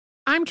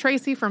I'm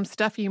Tracy from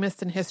Stuff You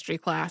Missed in History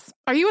class.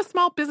 Are you a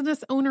small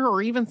business owner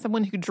or even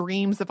someone who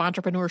dreams of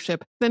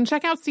entrepreneurship? Then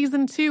check out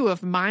Season 2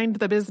 of Mind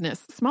the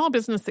Business, small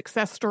business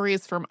success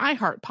stories from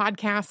iHeart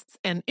Podcasts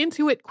and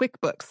Intuit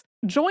QuickBooks.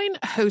 Join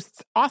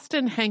hosts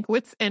Austin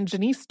Hankwitz and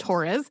Janice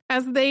Torres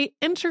as they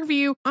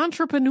interview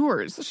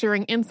entrepreneurs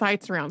sharing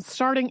insights around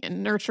starting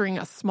and nurturing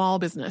a small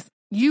business.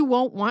 You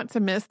won't want to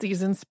miss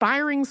these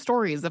inspiring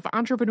stories of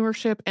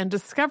entrepreneurship and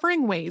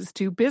discovering ways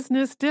to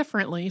business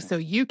differently so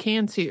you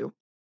can too.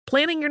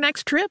 Planning your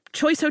next trip?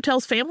 Choice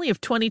Hotels' family of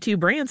 22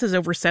 brands has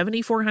over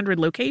 7,400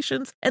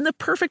 locations and the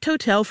perfect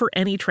hotel for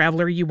any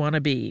traveler you want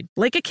to be.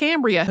 Like a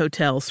Cambria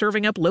Hotel,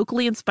 serving up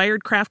locally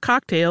inspired craft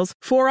cocktails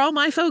for all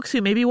my folks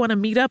who maybe want to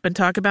meet up and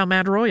talk about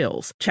Mad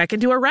Royals. Check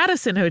into a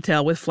Radisson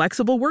Hotel with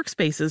flexible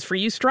workspaces for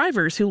you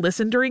strivers who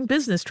listen during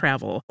business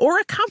travel. Or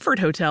a Comfort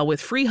Hotel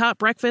with free hot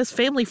breakfast,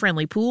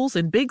 family-friendly pools,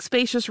 and big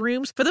spacious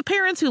rooms for the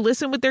parents who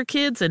listen with their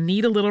kids and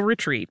need a little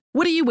retreat.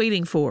 What are you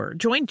waiting for?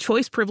 Join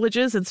Choice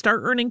Privileges and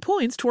start earning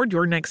points toward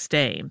your next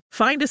stay.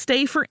 Find a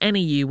stay for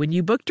any you when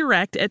you book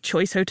direct at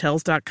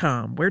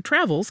choicehotels.com, where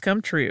travels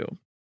come true.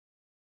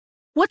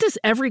 What does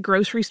every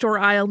grocery store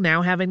aisle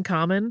now have in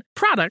common?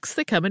 Products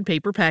that come in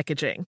paper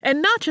packaging.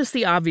 And not just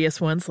the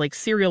obvious ones like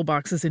cereal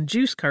boxes and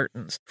juice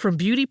cartons. From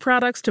beauty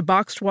products to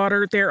boxed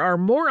water, there are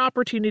more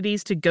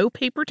opportunities to go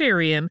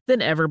papertarian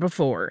than ever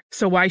before.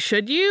 So why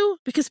should you?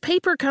 Because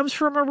paper comes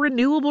from a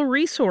renewable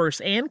resource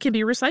and can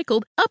be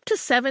recycled up to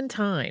 7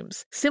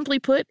 times. Simply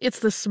put, it's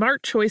the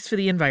smart choice for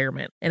the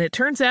environment. And it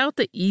turns out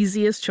the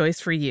easiest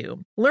choice for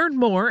you. Learn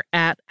more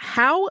at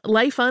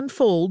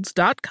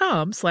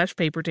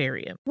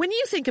howlifeunfolds.com/papertarian. When you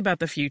think about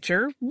the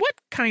future, what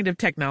kind of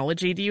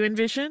technology do you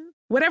envision?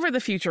 Whatever the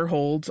future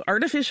holds,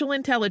 artificial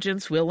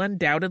intelligence will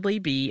undoubtedly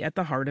be at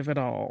the heart of it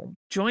all.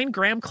 Join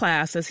Graham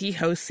Class as he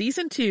hosts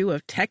Season 2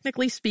 of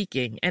Technically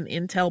Speaking, an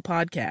Intel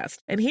podcast,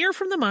 and hear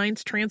from the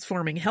minds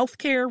transforming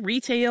healthcare,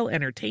 retail,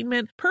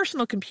 entertainment,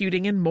 personal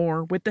computing, and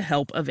more with the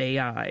help of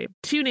AI.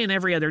 Tune in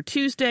every other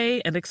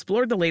Tuesday and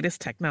explore the latest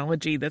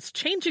technology that's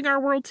changing our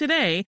world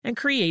today and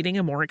creating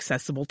a more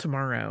accessible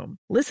tomorrow.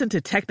 Listen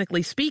to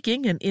Technically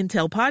Speaking, an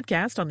Intel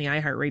podcast on the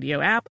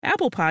iHeartRadio app,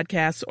 Apple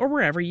Podcasts, or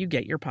wherever you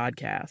get your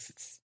podcasts.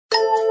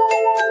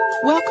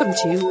 Welcome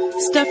to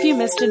Stuff You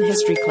Missed in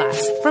History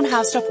class from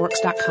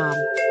HowStuffWorks.com.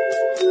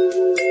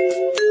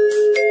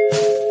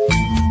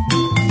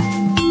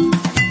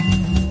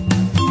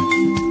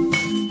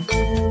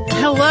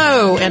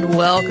 Hello and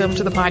welcome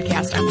to the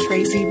podcast. I'm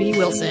Tracy B.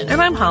 Wilson. And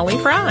I'm Holly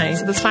Fry.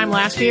 So this time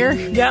last year,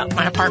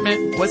 my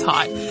apartment was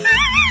hot.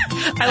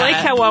 I like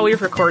how while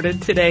we've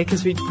recorded today,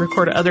 because we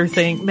record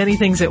many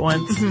things at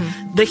once,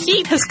 the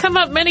heat has come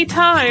up many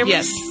times.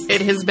 Yes,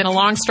 it has been a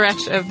long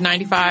stretch of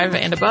 95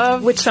 and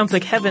above. Which sounds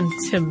like heaven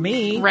to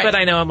me, right. But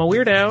I know I'm a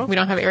weirdo. We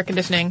don't have air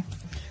conditioning.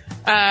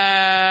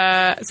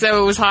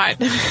 So it was hot.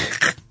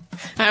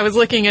 I was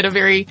looking at a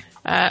very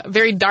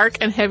dark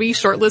and heavy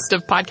short list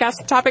of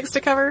podcast topics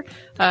to cover.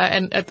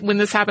 When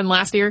this happened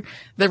last year,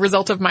 the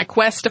result of my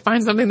quest to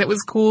find something that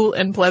was cool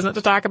and pleasant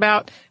to talk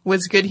about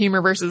was Good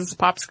Humor versus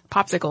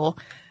Popsicle.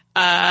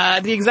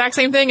 The exact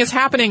same thing is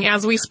happening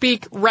as we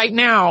speak right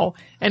now,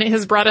 and it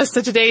has brought us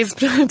to today's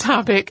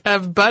topic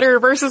of butter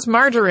versus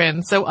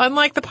margarine. So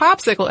unlike the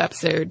Popsicle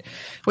episode,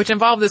 which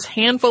involved this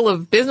handful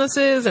of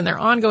businesses and their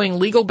ongoing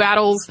legal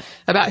battles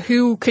about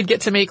who could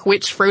get to make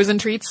which frozen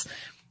treats,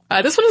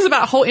 this one is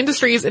about whole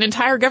industries and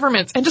entire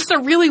governments and just a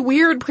really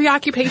weird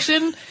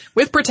preoccupation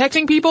with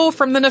protecting people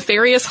from the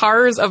nefarious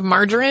horrors of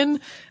margarine,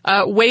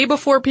 way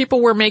before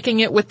people were making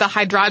it with the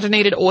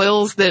hydrogenated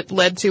oils that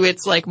led to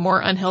its more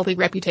unhealthy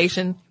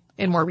reputation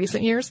in more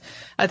recent years.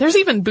 There's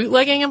even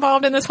bootlegging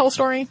involved in this whole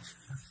story.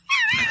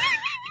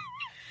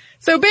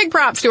 So big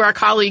props to our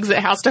colleagues at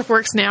How Stuff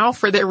Works Now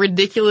for their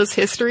Ridiculous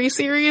History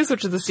series,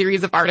 which is a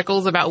series of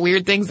articles about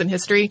weird things in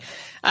history.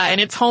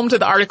 And it's home to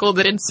the article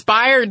that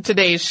inspired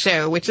today's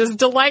show, which is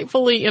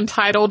delightfully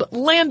entitled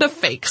Land of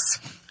Fakes,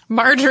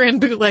 Margarine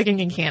Bootlegging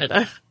in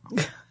Canada.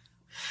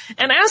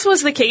 And as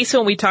was the case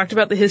when we talked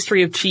about the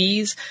history of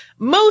cheese,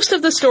 most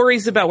of the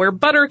stories about where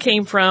butter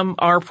came from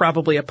are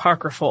probably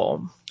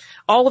apocryphal.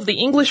 All of the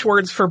English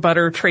words for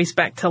butter trace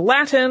back to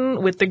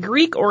Latin, with the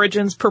Greek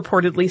origins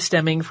purportedly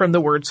stemming from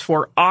the words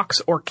for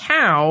ox or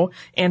cow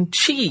and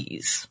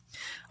cheese.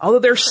 Although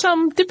there's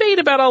some debate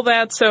about all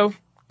that, so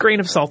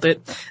grain of salt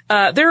it.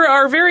 There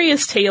are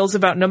various tales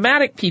about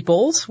nomadic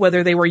peoples,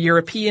 whether they were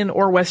European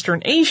or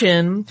Western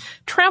Asian,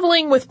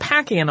 traveling with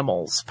pack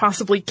animals,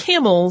 possibly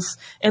camels,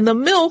 and the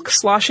milk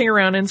sloshing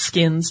around in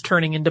skins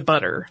turning into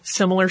butter.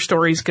 Similar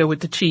stories go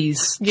with the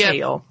cheese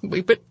tale.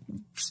 We put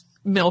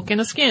milk in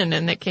a skin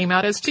and it came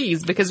out as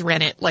cheese because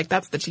rennet,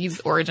 that's the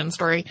cheese origin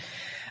story.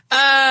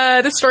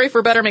 This story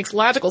for butter makes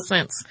logical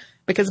sense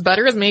because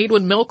butter is made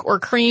when milk or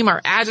cream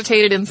are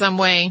agitated in some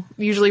way,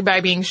 usually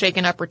by being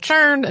shaken up or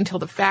churned until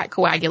the fat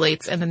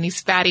coagulates, and then these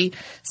fatty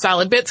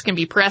solid bits can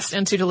be pressed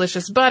into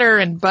delicious butter,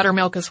 and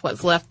buttermilk is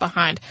what's left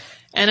behind.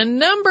 And a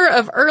number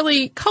of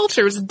early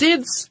cultures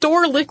did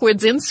store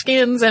liquids in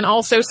skins and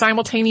also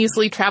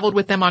simultaneously traveled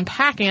with them on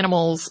pack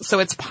animals, so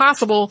it's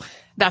possible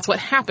that's what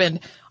happened.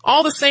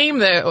 All the same,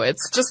 though,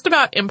 it's just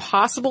about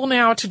impossible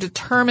now to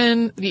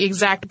determine the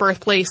exact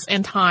birthplace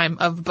and time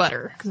of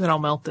butter. Because it all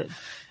melted.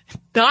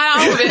 Not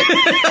all of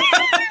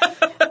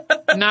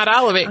it. Not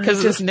all of it, because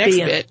of this next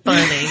bit.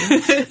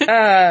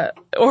 Funny.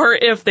 Or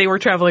if they were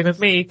traveling with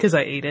me, because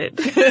I ate it.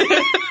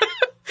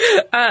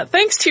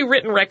 Thanks to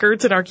written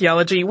records and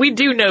archaeology, we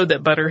do know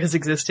that butter has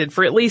existed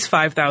for at least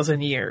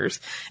 5,000 years.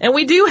 And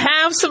we do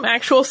have some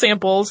actual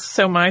samples,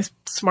 so my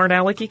smart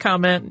alecky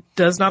comment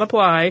does not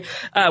apply.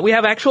 We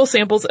have actual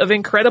samples of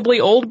incredibly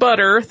old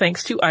butter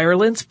thanks to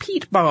Ireland's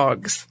peat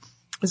bogs.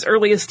 As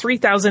early as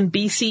 3000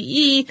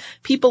 BCE,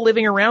 people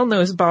living around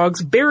those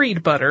bogs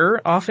buried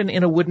butter, often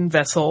in a wooden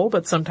vessel,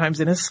 but sometimes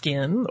in a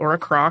skin or a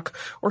crock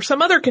or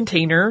some other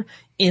container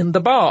in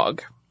the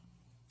bog.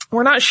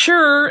 We're not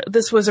sure if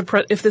this was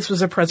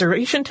a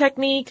preservation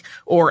technique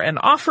or an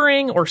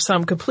offering or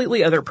some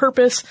completely other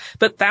purpose,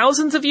 but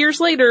thousands of years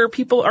later,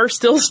 people are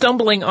still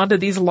stumbling onto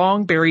these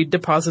long buried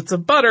deposits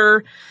of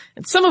butter,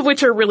 and some of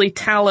which are really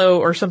tallow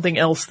or something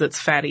else that's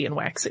fatty and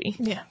waxy.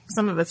 Yeah,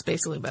 some of it's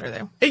basically butter,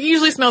 though. It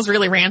usually smells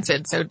really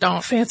rancid, so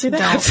don't fancy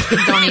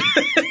that.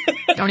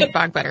 Don't eat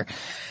bog butter.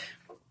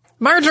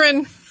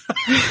 Margarine.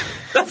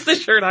 That's the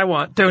shirt I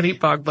want. Don't eat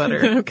bog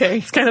butter. Okay.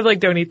 It's kind of like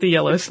don't eat the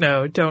yellow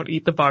snow. Don't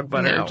eat the bog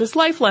butter. No. Just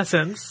life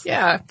lessons.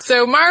 Yeah.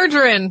 So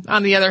margarine,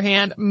 on the other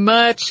hand,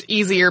 much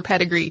easier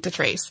pedigree to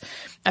trace.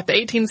 At the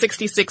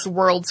 1866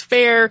 World's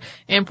Fair,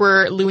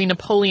 Emperor Louis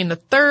Napoleon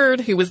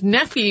III, who was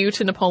nephew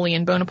to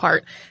Napoleon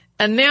Bonaparte,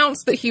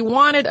 announced that he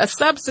wanted a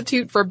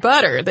substitute for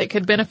butter that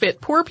could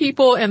benefit poor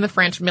people and the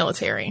French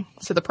military.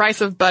 So the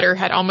price of butter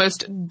had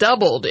almost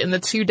doubled in the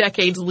 2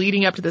 decades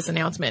leading up to this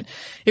announcement.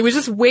 It was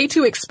just way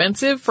too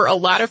expensive for a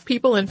lot of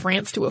people in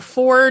France to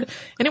afford,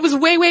 and it was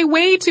way, way,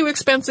 way too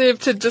expensive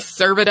to just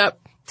serve it up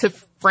to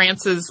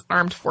France's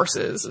armed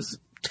forces.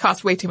 It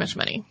cost way too much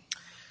money.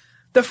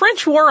 The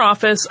French War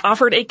Office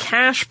offered a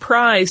cash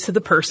prize to the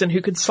person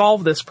who could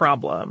solve this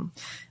problem.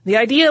 The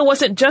idea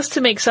wasn't just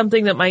to make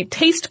something that might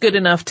taste good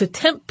enough to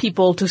tempt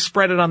people to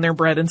spread it on their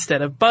bread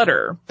instead of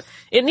butter.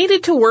 It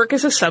needed to work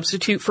as a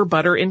substitute for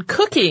butter in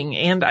cooking,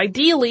 and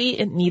ideally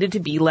it needed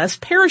to be less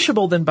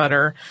perishable than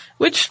butter,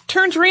 which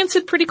turns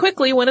rancid pretty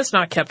quickly when it's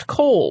not kept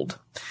cold.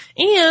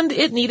 And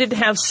it needed to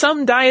have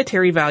some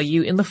dietary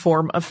value in the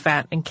form of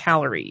fat and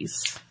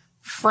calories.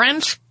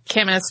 French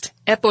chemist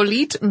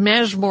Hippolyte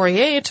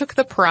Mege-Morier took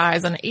the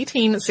prize in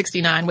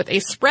 1869 with a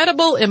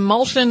spreadable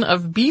emulsion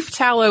of beef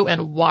tallow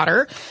and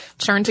water,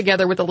 churned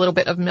together with a little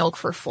bit of milk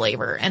for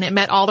flavor. And it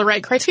met all the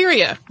right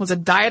criteria. It was a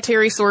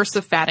dietary source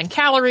of fat and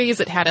calories.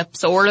 It had a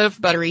sort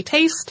of buttery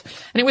taste,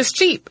 and it was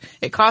cheap.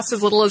 It cost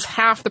as little as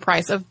half the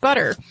price of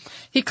butter.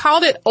 He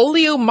called it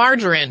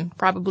oleomargarine,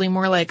 probably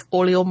more like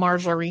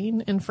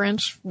oleomargarine in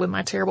French with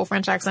my terrible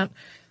French accent.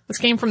 This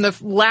came from the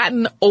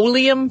Latin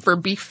oleum for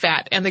beef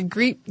fat and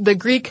the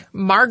Greek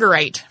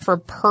margarite for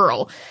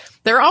pearl.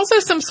 There are also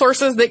some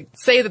sources that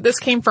say that this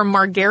came from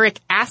margaric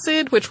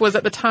acid, which was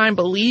at the time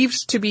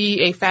believed to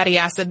be a fatty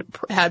acid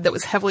that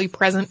was heavily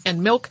present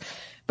in milk.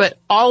 But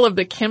all of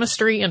the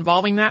chemistry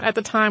involving that at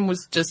the time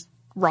was just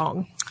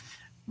wrong.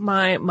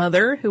 My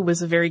mother, who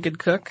was a very good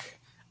cook,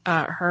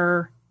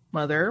 her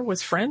mother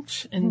was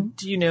French. And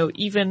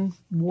even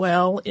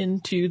well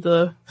into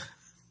the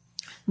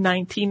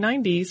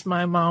 1990s,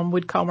 my mom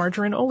would call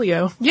margarine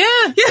oleo. Yeah.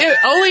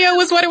 Oleo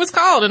was what it was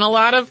called in a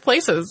lot of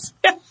places.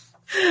 Yeah.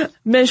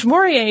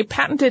 Mege-Morier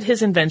patented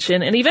his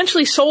invention and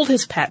eventually sold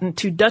his patent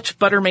to Dutch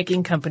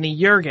butter-making company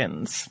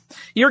Jergens.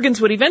 Jergens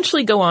would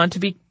eventually go on to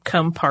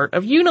become part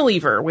of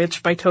Unilever,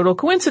 which by total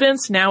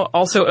coincidence now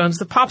also owns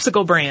the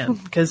Popsicle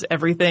brand, because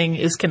everything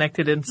is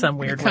connected in some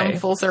weird way. Come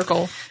full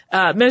circle.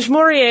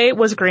 Mege-Morier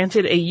was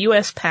granted a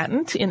U.S.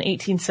 patent in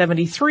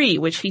 1873,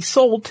 which he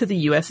sold to the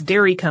U.S.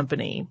 Dairy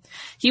Company.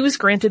 He was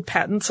granted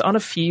patents in a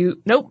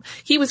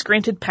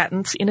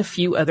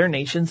few other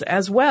nations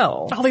as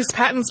well. All these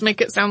patents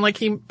make it sound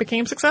like he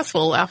became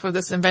successful off of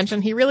this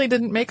invention. He really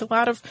didn't make a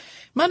lot of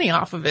money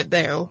off of it,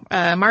 though.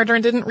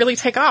 Margarine didn't really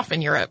take off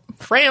in Europe.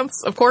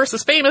 France, of course,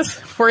 is famous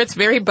for its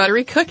very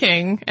buttery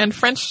cooking, and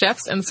French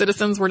chefs and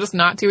citizens were just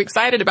not too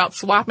excited about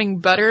swapping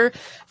butter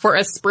for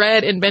a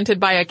spread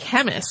invented by a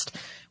chemist,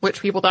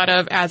 which people thought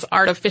of as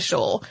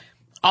artificial.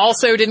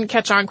 Also didn't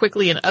catch on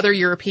quickly in other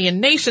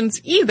European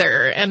nations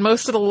either, and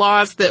most of the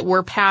laws that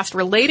were passed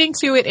relating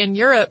to it in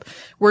Europe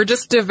were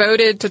just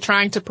devoted to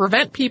trying to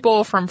prevent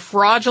people from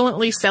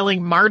fraudulently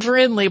selling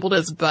margarine labeled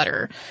as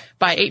butter.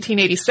 By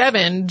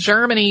 1887,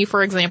 Germany,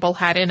 for example,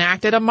 had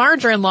enacted a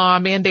margarine law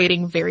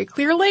mandating very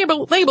clear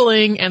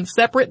labeling and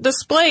separate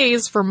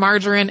displays for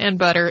margarine and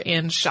butter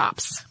in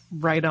shops.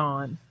 Right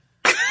on.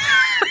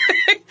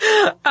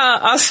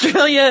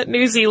 Australia,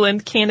 New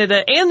Zealand,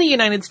 Canada, and the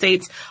United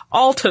States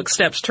all took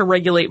steps to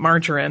regulate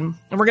margarine.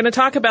 And we're going to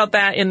talk about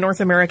that in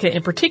North America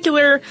in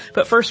particular,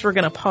 but first we're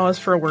going to pause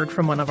for a word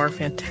from one of our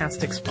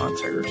fantastic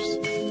sponsors.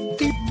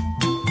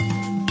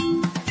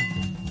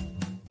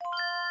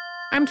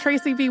 I'm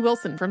Tracy V.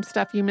 Wilson from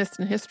Stuff You Missed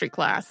in History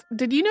Class.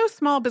 Did you know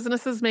small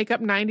businesses make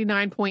up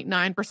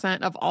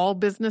 99.9% of all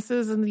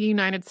businesses in the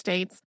United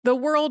States? The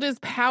world is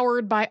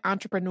powered by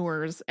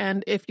entrepreneurs,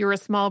 and if you're a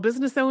small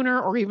business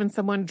owner or even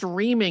someone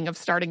dreaming of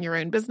starting your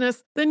own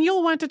business, then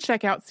you'll want to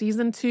check out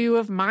Season 2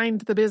 of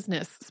Mind the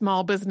Business,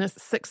 small business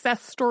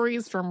success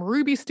stories from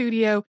Ruby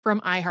Studio,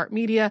 from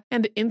iHeartMedia,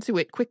 and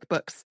Intuit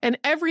QuickBooks. And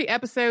every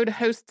episode,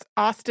 hosts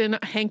Austin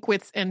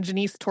Hankwitz and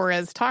Janice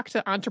Torres talk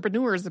to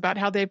entrepreneurs about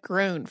how they've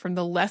grown from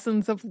the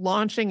lessons of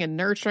launching and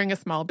nurturing a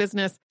small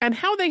business and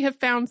how they have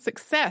found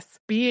success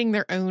being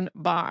their own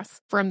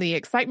boss. From the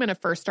excitement of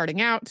first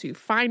starting out to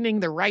finding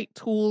the right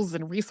tools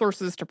and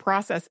resources to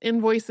process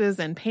invoices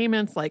and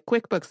payments like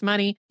QuickBooks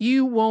Money,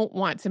 you won't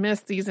want to miss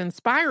these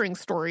inspiring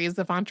stories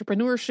of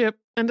entrepreneurship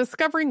and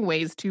discovering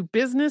ways to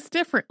business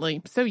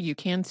differently so you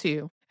can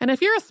too. And if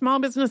you're a small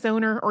business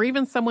owner or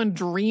even someone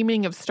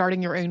dreaming of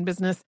starting your own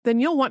business, then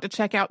you'll want to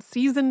check out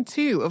Season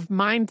 2 of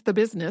Mind the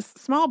Business,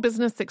 small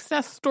business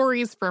success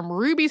stories from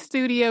Ruby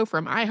Studio,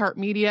 from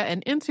iHeartMedia,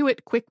 and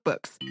Intuit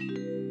QuickBooks.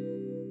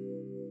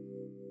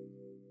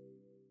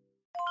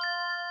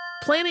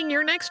 Planning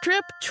your next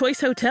trip?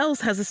 Choice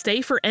Hotels has a stay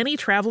for any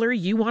traveler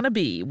you want to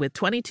be, with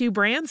 22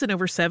 brands and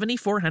over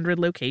 7,400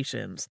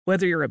 locations.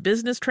 Whether you're a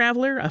business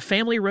traveler, a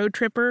family road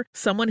tripper,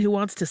 someone who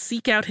wants to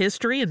seek out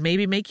history and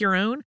maybe make your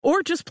own,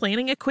 or just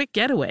planning a quick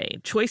getaway,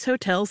 Choice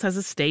Hotels has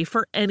a stay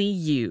for any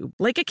you.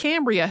 Like a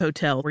Cambria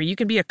Hotel, where you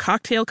can be a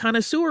cocktail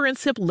connoisseur and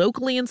sip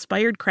locally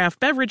inspired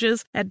craft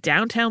beverages at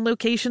downtown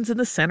locations in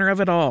the center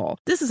of it all.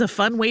 This is a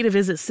fun way to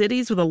visit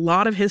cities with a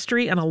lot of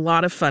history and a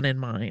lot of fun in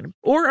mind.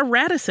 Or a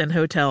Radisson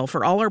Hotel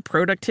for all our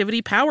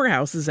productivity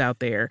powerhouses out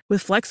there.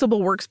 With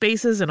flexible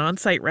workspaces and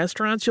on-site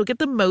restaurants, you'll get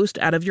the most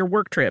out of your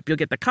work trip. You'll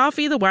get the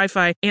coffee, the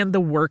Wi-Fi, and the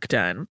work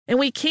done. And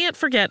we can't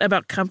forget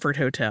about Comfort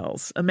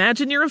Hotels.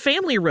 Imagine you're a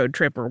family road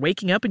tripper,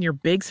 waking up in your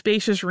big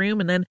spacious room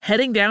and then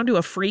heading down to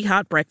a free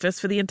hot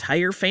breakfast for the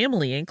entire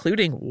family,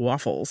 including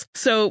waffles.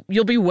 So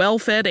you'll be well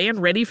fed and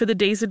ready for the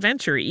day's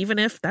adventure, even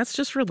if that's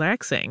just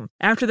relaxing.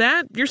 After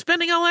that, you're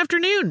spending all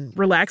afternoon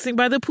relaxing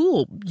by the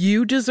pool.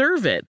 You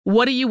deserve it.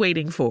 What are you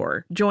waiting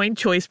for? Join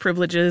Choice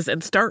Privileges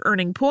and start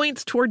earning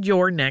points toward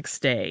your next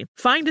stay.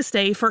 Find a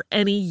stay for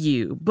any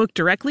you. Book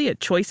directly at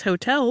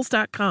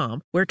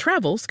choicehotels.com, where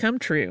travels come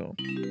true.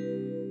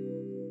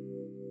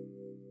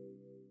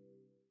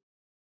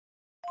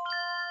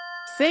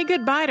 Say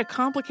goodbye to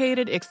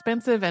complicated,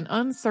 expensive, and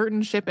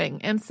uncertain shipping,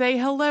 and say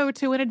hello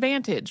to an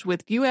advantage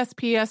with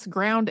USPS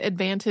Ground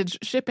Advantage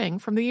shipping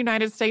from the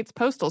United States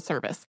Postal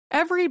Service.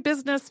 Every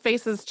business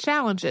faces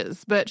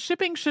challenges, but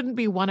shipping shouldn't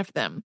be one of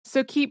them.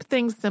 So keep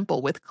things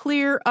simple with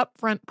clear,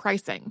 upfront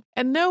pricing.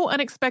 And no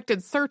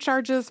unexpected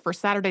surcharges for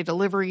Saturday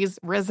deliveries,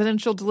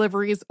 residential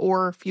deliveries,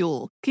 or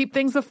fuel. Keep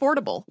things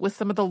affordable with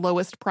some of the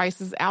lowest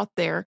prices out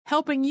there,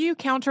 helping you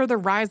counter the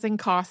rising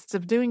costs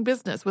of doing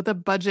business with a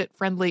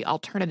budget-friendly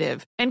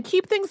alternative. And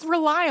keep things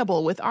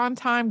reliable with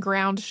on-time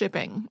ground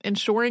shipping,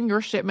 ensuring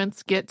your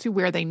shipments get to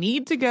where they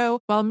need to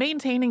go while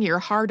maintaining your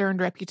hard-earned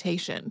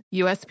reputation.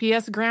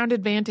 USPS Ground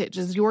Advantage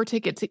is your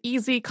ticket to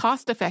easy,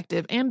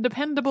 cost-effective, and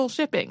dependable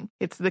shipping.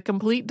 It's the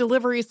complete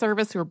delivery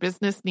service your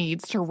business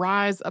needs to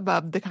rise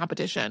above the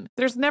competition.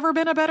 There's never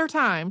been a better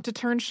time to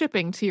turn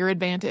shipping to your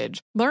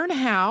advantage. Learn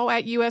how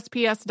at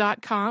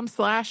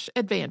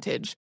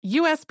USPS.com/advantage.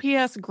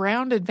 USPS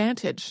Ground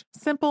Advantage.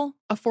 Simple,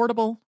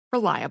 affordable,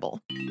 reliable.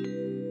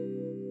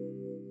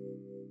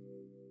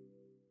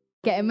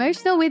 Get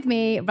emotional with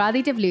me,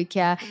 Radhi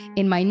Devlukia,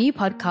 in my new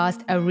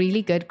podcast, A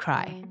Really Good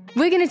Cry.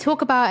 We're going to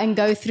talk about and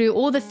go through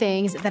all the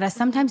things that are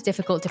sometimes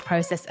difficult to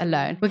process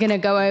alone. We're going to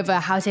go over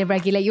how to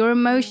regulate your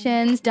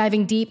emotions,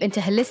 diving deep into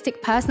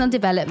holistic personal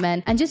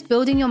development, and just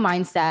building your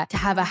mindset to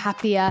have a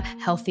happier,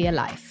 healthier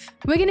life.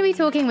 We're going to be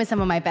talking with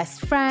some of my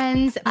best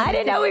friends. I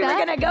didn't know we were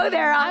going to go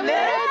there on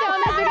this.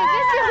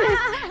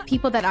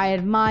 People that I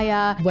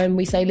admire. When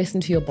we say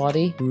listen to your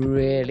body,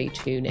 really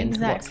tune into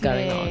what's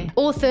going on.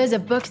 Authors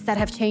of books that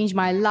have changed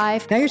my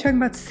life. Now you're talking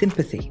about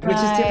sympathy, which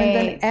is different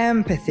than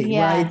empathy,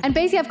 right? And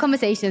basically have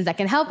conversations that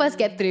can help us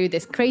get through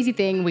this crazy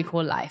thing we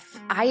call life.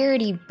 I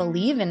already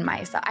believe in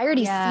myself. I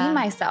already see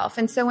myself.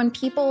 And so when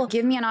people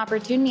give me an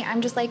opportunity,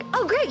 I'm just like,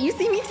 oh, great, you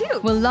see me too.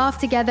 We'll laugh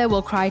together,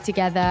 we'll cry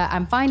together,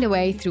 and find a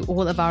way through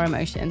all of our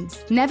emotions.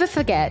 Never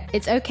forget,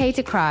 it's okay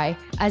to cry,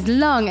 as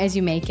long as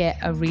you make it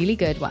a really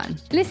good one.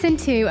 Listen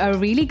to A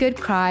Really Good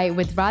Cry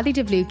with Radhi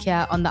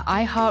Devlukia on the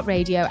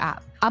iHeartRadio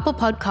app, Apple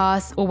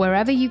Podcasts, or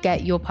wherever you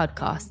get your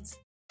podcasts.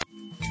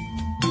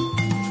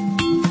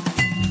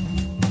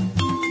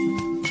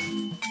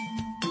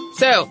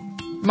 So,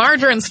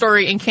 margarine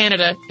story in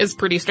Canada is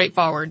pretty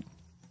straightforward.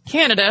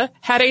 Canada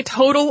had a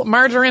total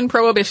margarine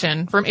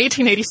prohibition from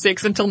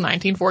 1886 until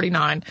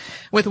 1949,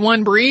 with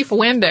one brief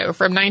window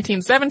from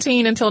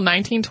 1917 until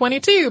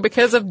 1922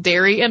 because of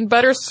dairy and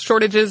butter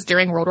shortages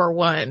during World War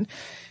I.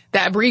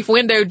 That brief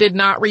window did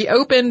not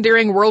reopen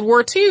during World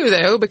War II,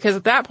 though, because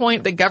at that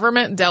point the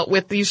government dealt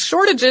with these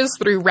shortages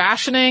through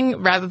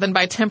rationing rather than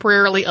by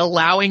temporarily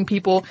allowing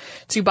people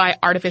to buy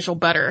artificial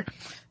butter.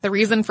 The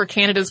reason for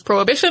Canada's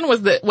prohibition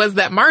was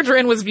that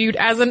margarine was viewed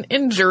as an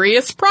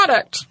injurious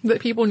product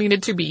that people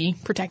needed to be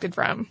protected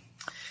from.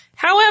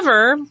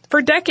 However,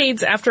 for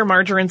decades after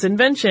margarine's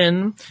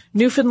invention,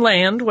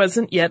 Newfoundland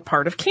wasn't yet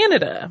part of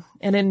Canada.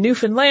 And in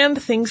Newfoundland,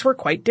 things were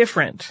quite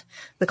different.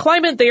 The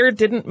climate there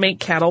didn't make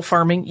cattle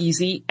farming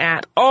easy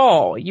at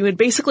all. You would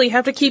basically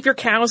have to keep your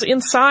cows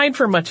inside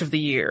for much of the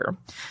year.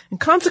 And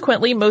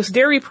consequently, most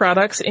dairy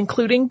products,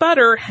 including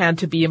butter, had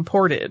to be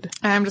imported.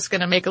 I'm just going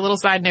to make a little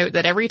side note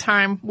that every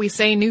time we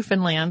say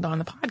Newfoundland on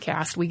the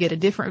podcast, we get a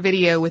different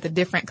video with a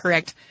different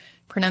correct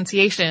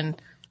pronunciation.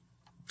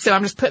 So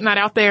I'm just putting that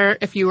out there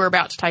if you were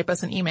about to type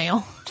us an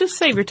email. Just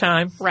save your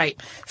time. Right.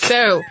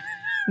 So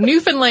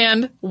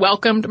Newfoundland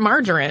welcomed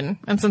margarine.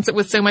 And since it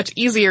was so much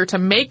easier to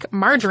make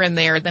margarine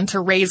there than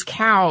to raise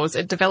cows,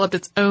 it developed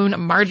its own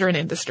margarine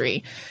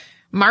industry.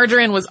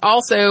 Margarine was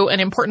also an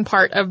important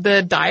part of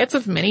the diets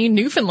of many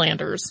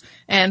Newfoundlanders.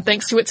 And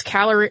thanks to its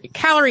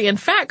calorie and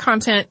fat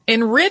content,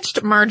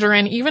 enriched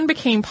margarine even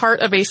became part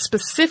of a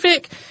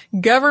specific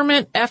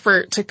government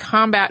effort to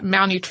combat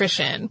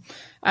malnutrition.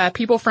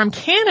 People from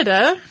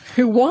Canada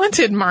who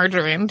wanted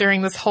margarine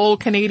during this whole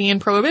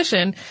Canadian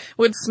prohibition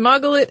would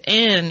smuggle it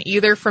in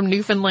either from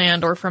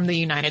Newfoundland or from the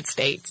United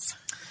States.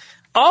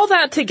 All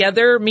that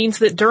together means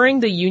that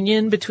during the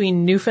union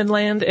between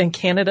Newfoundland and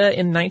Canada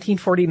in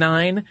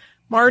 1949,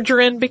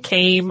 margarine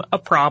became a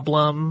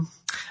problem.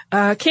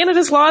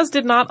 Canada's laws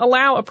did not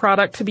allow a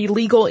product to be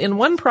legal in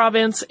one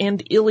province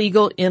and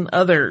illegal in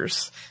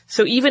others.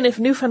 So even if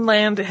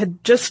Newfoundland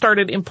had just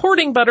started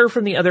importing butter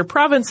from the other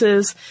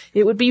provinces,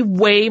 it would be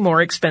way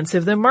more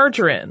expensive than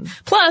margarine.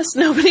 Plus,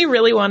 nobody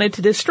really wanted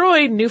to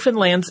destroy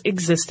Newfoundland's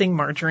existing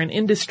margarine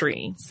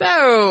industry.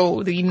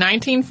 So, the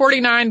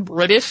 1949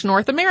 British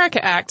North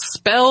America Act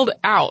spelled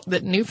out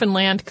that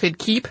Newfoundland could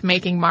keep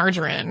making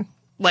margarine.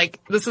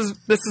 Like, this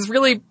is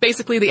really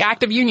basically the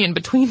act of union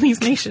between these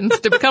nations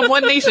to become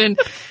one nation,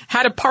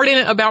 had a part in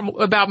it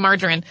about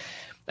margarine.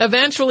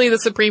 Eventually, the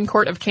Supreme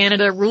Court of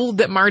Canada ruled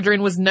that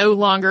margarine was no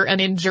longer an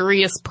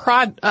injurious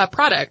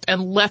product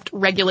and left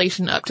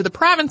regulation up to the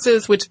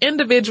provinces, which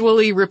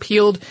individually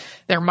repealed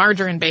their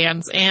margarine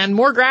bans and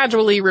more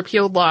gradually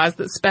repealed laws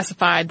that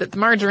specified that the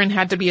margarine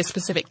had to be a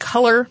specific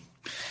color.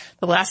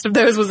 The last of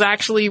those was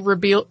actually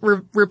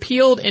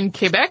repealed in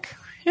Quebec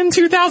in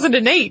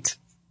 2008.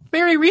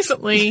 Very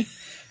recently.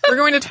 We're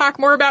going to talk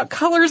more about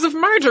colors of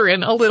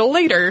margarine a little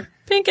later.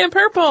 Pink and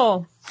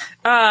purple.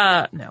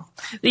 No.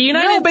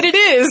 No, but it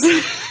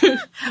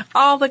is.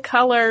 All the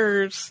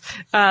colors.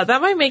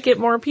 That might make it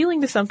more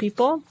appealing to some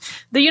people.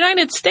 The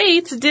United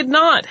States did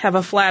not have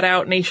a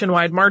flat-out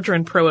nationwide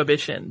margarine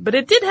prohibition, but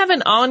it did have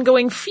an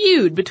ongoing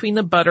feud between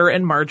the butter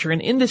and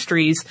margarine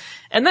industries,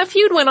 and that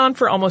feud went on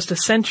for almost a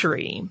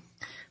century.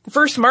 The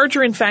first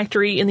margarine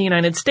factory in the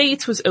United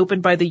States was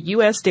opened by the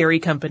U.S. Dairy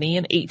Company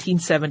in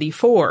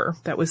 1874.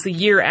 That was the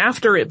year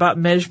after it bought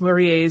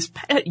Mege-Murier's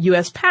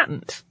U.S.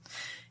 patent.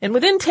 And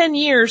within 10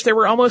 years, there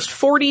were almost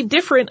 40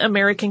 different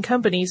American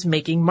companies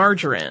making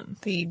margarine.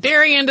 The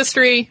dairy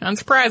industry,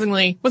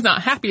 unsurprisingly, was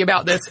not happy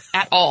about this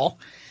at all.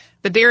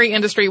 The dairy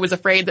industry was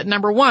afraid that,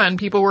 number one,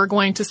 people were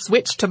going to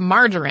switch to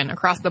margarine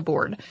across the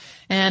board.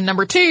 And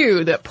number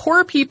two, that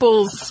poor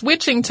people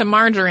switching to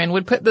margarine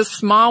would put the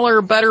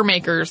smaller butter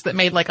makers that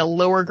made like a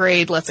lower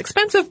grade, less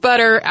expensive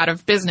butter out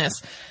of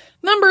business.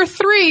 Number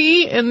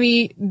three in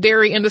the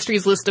dairy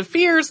industry's list of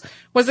fears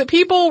was that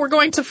people were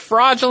going to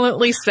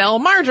fraudulently sell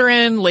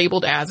margarine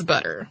labeled as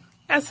butter.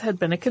 As had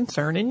been a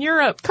concern in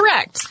Europe.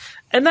 Correct.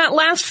 And that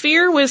last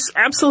fear was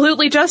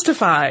absolutely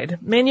justified.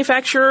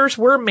 Manufacturers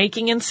were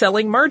making and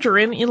selling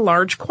margarine in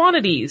large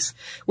quantities,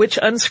 which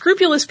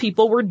unscrupulous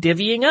people were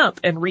divvying up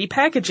and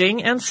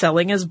repackaging and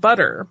selling as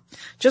butter.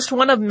 Just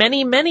one of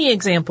many, many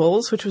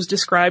examples, which was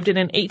described in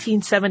an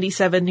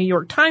 1877 New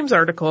York Times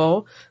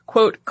article,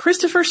 quote,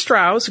 Christopher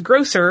Strauss,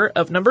 grocer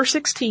of number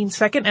 16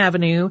 2nd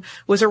Avenue,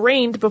 was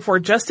arraigned before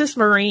Justice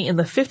Murray in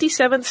the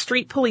 57th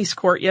Street Police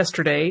Court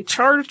yesterday,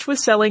 charged with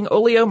selling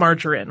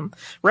oleomargarine,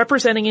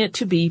 representing it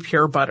to be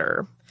pure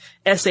butter.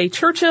 S.A.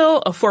 Churchill,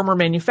 a former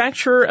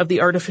manufacturer of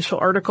the artificial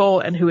article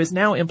and who is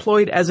now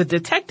employed as a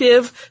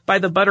detective by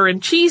the Butter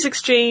and Cheese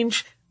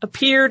Exchange,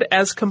 appeared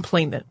as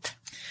complainant.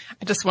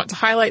 I just want to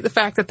highlight the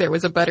fact that there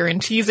was a butter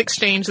and cheese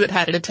exchange that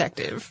had a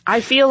detective.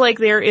 I feel like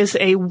there is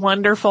a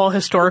wonderful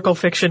historical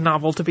fiction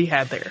novel to be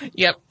had there.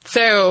 Yep.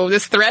 So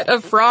this threat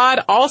of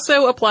fraud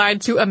also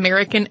applied to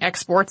American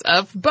exports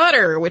of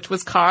butter, which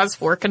was cause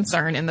for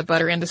concern in the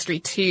butter industry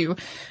too.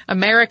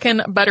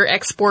 American butter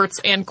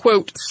exports and,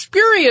 quote,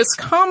 spurious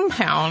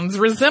compounds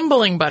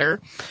resembling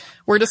butter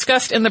were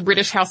discussed in the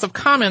British House of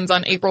Commons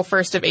on April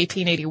 1st of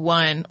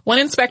 1881. One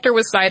inspector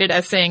was cited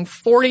as saying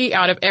 40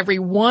 out of every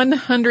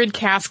 100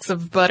 casks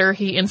of butter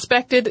he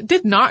inspected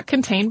did not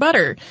contain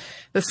butter.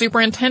 The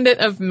superintendent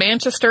of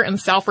Manchester and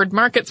Salford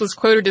markets was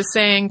quoted as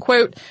saying,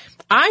 quote,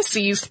 I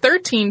seized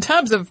 13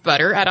 tubs of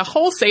butter at a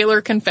wholesaler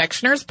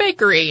confectioner's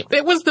bakery.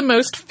 It was the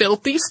most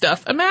filthy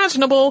stuff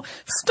imaginable,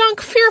 stunk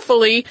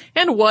fearfully,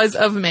 and was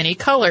of many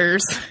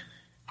colors.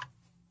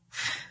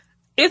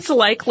 It's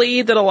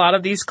likely that a lot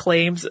of these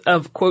claims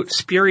of, quote,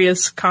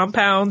 spurious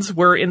compounds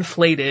were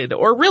inflated,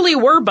 or really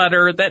were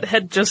butter that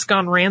had just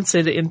gone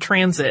rancid in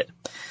transit.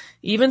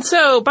 Even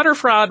so, butter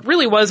fraud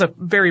really was a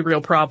very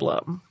real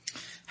problem.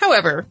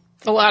 However,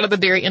 a lot of the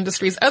dairy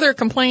industry's other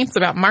complaints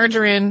about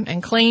margarine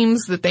and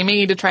claims that they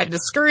made to try to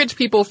discourage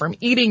people from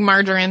eating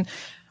margarine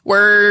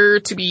were,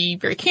 to be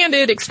very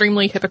candid,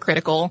 extremely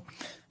hypocritical.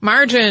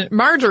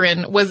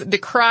 Margarine was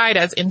decried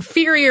as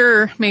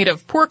inferior, made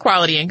of poor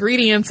quality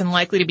ingredients and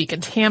likely to be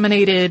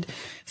contaminated.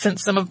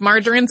 Since some of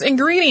margarine's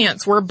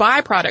ingredients were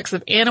byproducts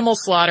of animal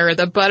slaughter,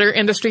 the butter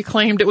industry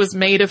claimed it was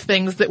made of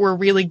things that were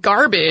really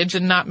garbage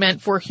and not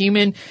meant for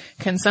human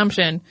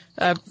consumption.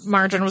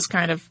 Margarine was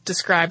kind of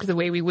described the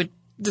way we would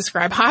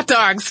describe hot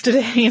dogs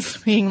today as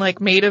being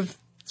like made of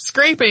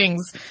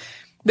scrapings.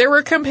 There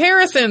were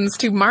comparisons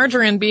to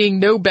margarine being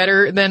no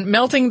better than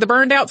melting the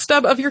burned out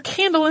stub of your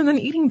candle and then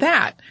eating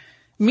that.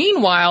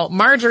 Meanwhile,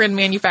 margarine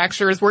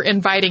manufacturers were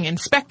inviting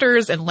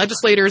inspectors and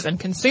legislators and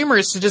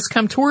consumers to just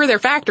come tour their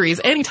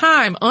factories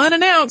anytime,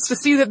 unannounced, to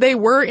see that they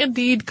were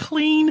indeed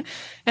clean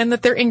and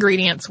that their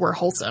ingredients were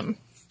wholesome.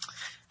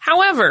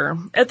 However,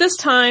 at this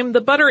time, the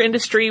butter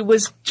industry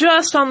was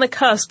just on the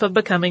cusp of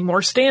becoming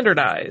more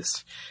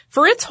standardized.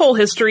 For its whole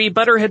history,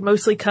 butter had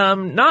mostly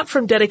come not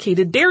from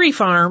dedicated dairy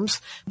farms,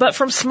 but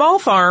from small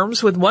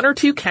farms with 1 or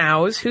 2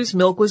 cows whose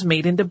milk was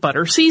made into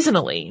butter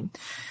seasonally.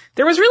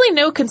 There was really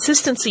no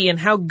consistency in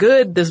how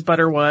good this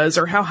butter was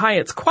or how high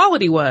its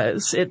quality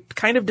was. It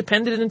kind of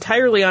depended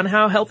entirely on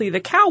how healthy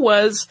the cow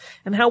was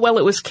and how well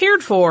it was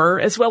cared for,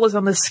 as well as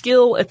on the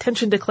skill,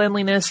 attention to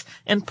cleanliness,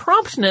 and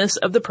promptness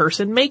of the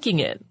person making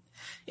it.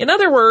 In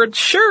other words,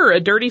 sure, a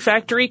dirty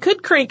factory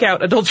could crank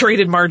out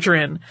adulterated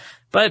margarine,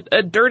 but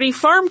a dirty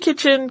farm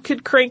kitchen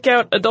could crank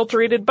out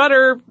adulterated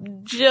butter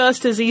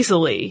just as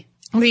easily.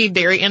 The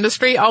dairy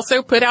industry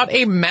also put out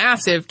a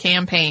massive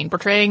campaign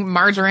portraying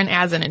margarine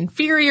as an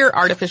inferior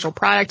artificial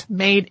product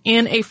made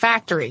in a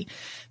factory.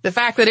 The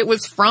fact that it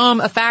was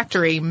from a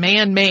factory,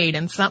 man-made,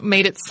 and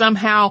made it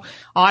somehow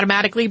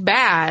automatically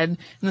bad. And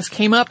this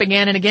came up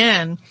again and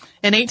again.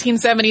 In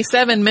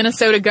 1877,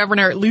 Minnesota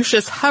Governor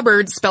Lucius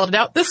Hubbard spelled it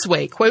out this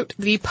way, quote,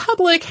 the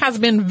public has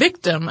been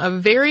victim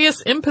of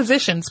various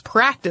impositions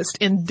practiced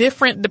in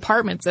different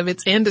departments of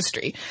its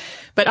industry.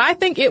 But I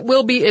think it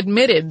will be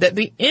admitted that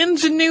the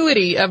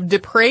ingenuity of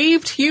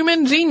depraved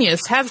human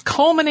genius has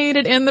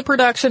culminated in the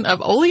production of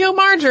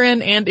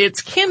oleomargarine and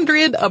its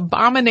kindred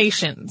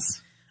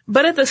abominations.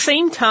 But at the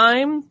same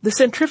time, the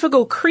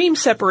centrifugal cream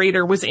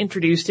separator was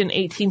introduced in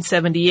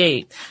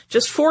 1878,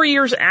 just 4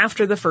 years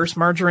after the first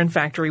margarine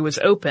factory was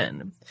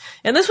open.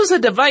 And this was a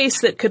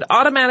device that could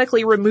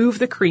automatically remove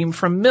the cream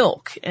from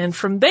milk, and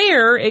from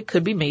there, it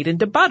could be made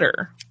into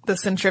butter. The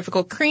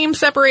centrifugal cream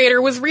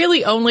separator was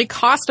really only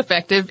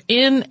cost-effective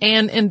in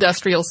an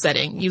industrial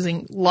setting,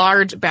 using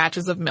large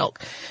batches of milk.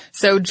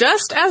 So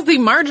just as the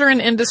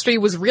margarine industry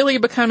was really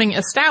becoming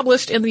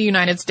established in the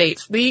United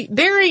States, the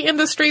dairy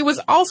industry was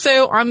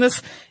also on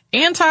this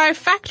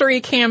anti-factory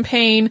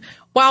campaign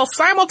while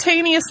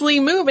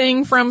simultaneously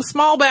moving from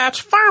small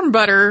batch farm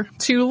butter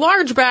to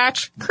large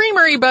batch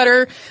creamery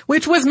butter,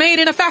 which was made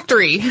in a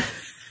factory.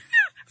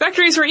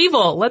 Factories are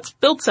evil. Let's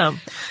build some.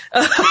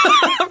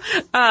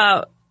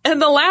 And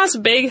the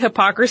last big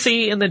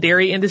hypocrisy in the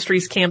dairy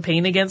industry's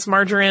campaign against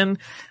margarine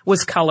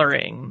was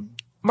coloring.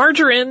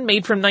 Margarine,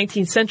 made from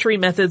 19th century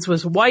methods,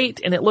 was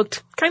white and it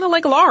looked kind of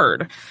like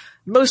lard.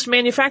 Most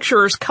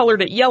manufacturers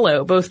colored it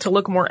yellow, both to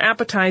look more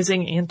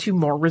appetizing and to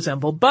more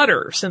resemble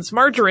butter, since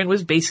margarine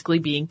was basically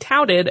being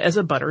touted as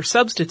a butter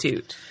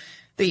substitute.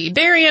 The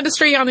dairy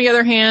industry, on the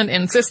other hand,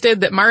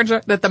 insisted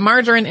that the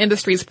margarine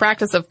industry's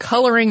practice of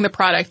coloring the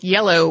product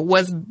yellow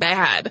was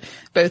bad,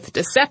 both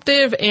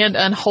deceptive and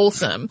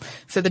unwholesome.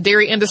 So the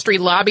dairy industry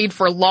lobbied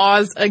for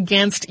laws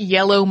against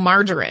yellow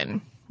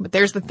margarine. But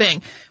there's the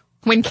thing.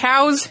 When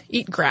cows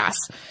eat grass,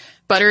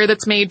 butter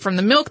that's made from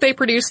the milk they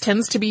produce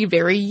tends to be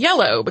very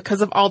yellow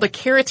because of all the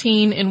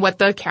carotene in what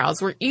the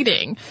cows were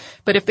eating.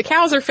 But if the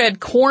cows are fed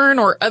corn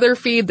or other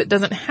feed that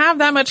doesn't have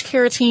that much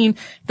carotene,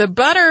 the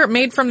butter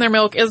made from their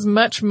milk is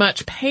much,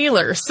 much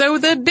paler. So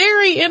the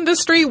dairy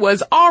industry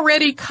was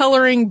already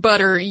coloring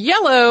butter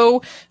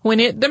yellow when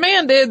it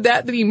demanded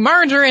that the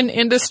margarine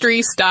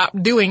industry stop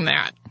doing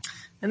that.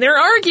 And their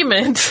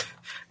argument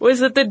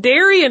was that the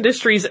dairy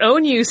industry's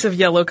own use of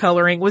yellow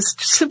coloring was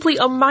simply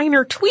a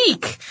minor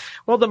tweak,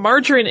 while the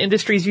margarine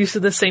industry's use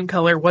of the same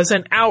color was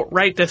an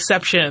outright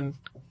deception.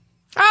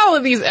 All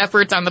of these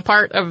efforts on the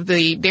part of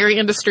the dairy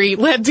industry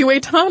led to a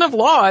ton of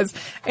laws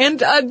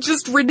and a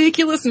just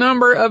ridiculous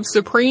number of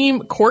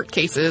Supreme Court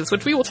cases,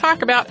 which we will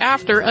talk about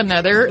after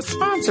another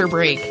sponsor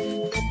break.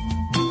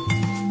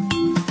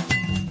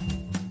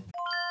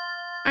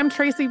 I'm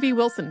Tracy V.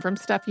 Wilson from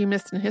Stuff You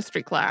Missed in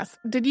History Class.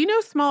 Did you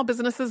know small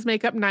businesses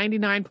make up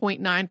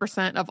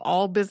 99.9% of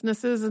all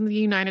businesses in the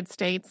United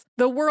States?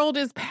 The world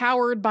is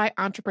powered by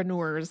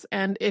entrepreneurs,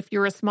 and if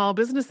you're a small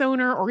business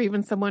owner or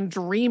even someone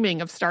dreaming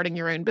of starting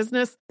your own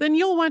business, then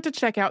you'll want to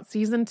check out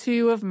Season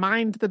 2 of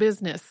Mind the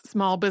Business,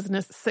 Small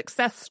Business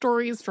Success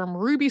Stories from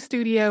Ruby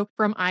Studio,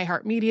 from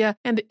iHeartMedia,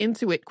 and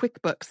Intuit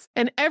QuickBooks.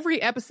 And every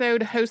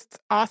episode, hosts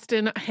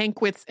Austin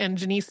Hankwitz and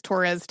Janice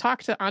Torres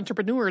talk to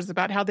entrepreneurs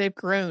about how they've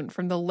grown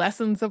from the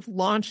lessons of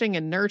launching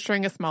and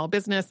nurturing a small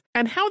business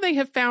and how they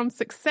have found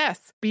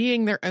success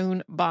being their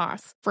own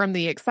boss. From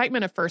the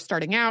excitement of first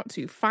starting out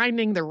to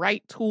finding the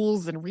right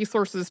tools and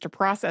resources to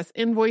process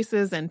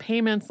invoices and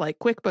payments like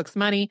QuickBooks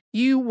Money,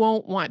 you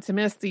won't want to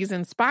miss these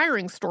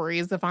inspiring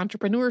stories of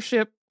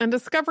entrepreneurship and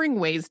discovering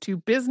ways to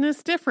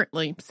business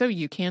differently so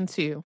you can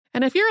too.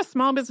 And if you're a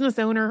small business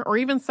owner or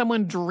even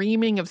someone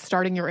dreaming of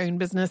starting your own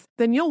business,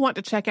 then you'll want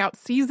to check out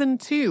Season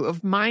 2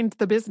 of Mind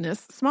the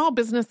Business, Small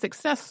Business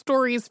Success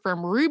Stories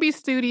from Ruby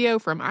Studio,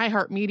 from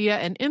iHeartMedia,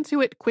 and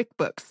Intuit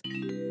QuickBooks.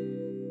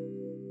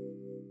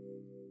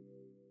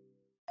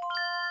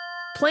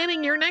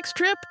 Planning your next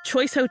trip?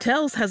 Choice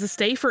Hotels has a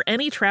stay for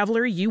any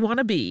traveler you want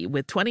to be,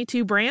 with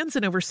 22 brands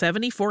and over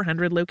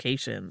 7,400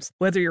 locations.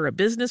 Whether you're a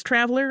business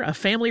traveler, a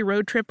family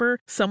road tripper,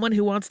 someone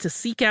who wants to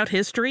seek out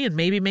history and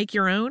maybe make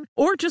your own,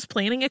 or just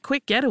planning a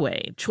quick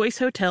getaway, Choice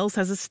Hotels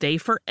has a stay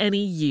for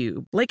any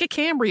you. Like a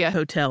Cambria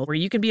Hotel, where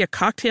you can be a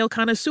cocktail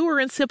connoisseur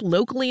and sip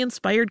locally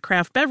inspired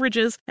craft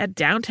beverages at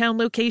downtown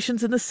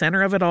locations in the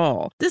center of it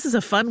all. This is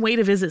a fun way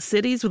to visit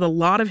cities with a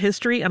lot of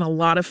history and a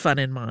lot of fun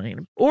in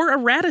mind. Or a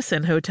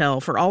Radisson Hotel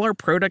for all our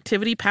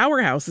productivity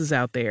powerhouses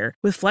out there.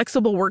 With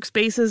flexible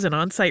workspaces and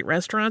on-site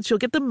restaurants, you'll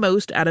get the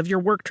most out of your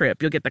work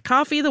trip. You'll get the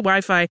coffee, the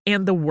Wi-Fi,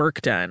 and the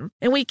work done.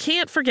 And we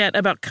can't forget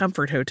about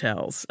Comfort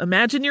Hotels.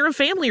 Imagine you're a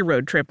family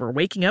road tripper,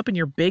 waking up in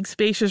your big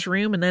spacious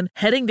room and then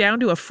heading down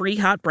to a free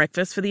hot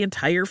breakfast for the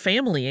entire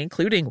family,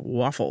 including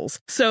waffles.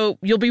 So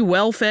you'll be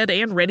well fed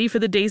and ready for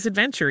the day's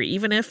adventure,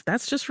 even if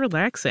that's just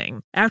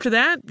relaxing. After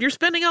that, you're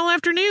spending all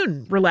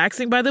afternoon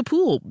relaxing by the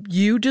pool.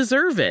 You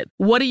deserve it.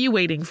 What are you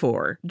waiting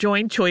for?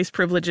 Join Choice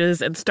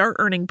Privileges and start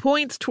earning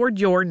points toward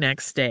your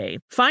next stay.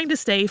 Find a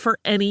stay for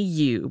any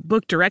you.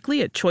 Book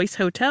directly at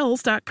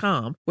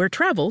choicehotels.com, where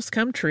travels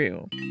come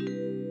true.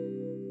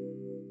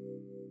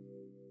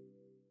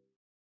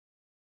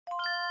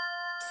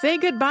 Say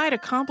goodbye to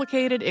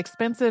complicated,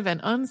 expensive, and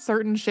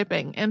uncertain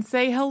shipping, and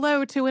say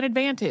hello to an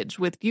advantage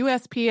with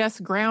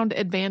USPS Ground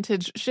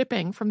Advantage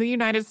shipping from the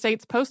United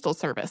States Postal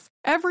Service.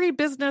 Every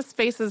business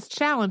faces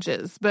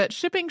challenges, but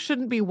shipping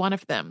shouldn't be one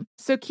of them.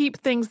 So keep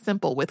things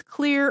simple with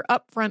clear,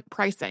 upfront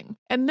pricing,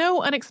 and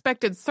no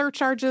unexpected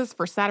surcharges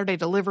for Saturday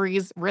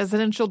deliveries,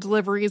 residential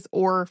deliveries,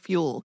 or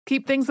fuel.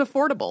 Keep things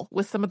affordable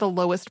with some of the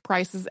lowest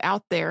prices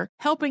out there,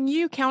 helping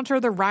you counter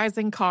the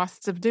rising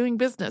costs of doing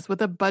business with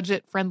a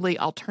budget-friendly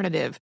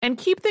alternative. And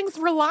keep things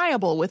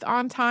reliable with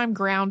on-time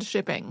ground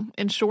shipping,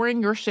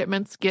 ensuring your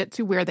shipments get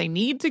to where they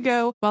need to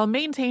go while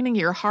maintaining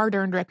your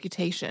hard-earned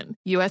reputation.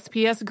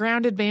 USPS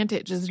Ground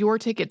Advantage is your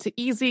ticket to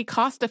easy,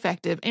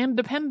 cost-effective, and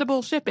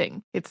dependable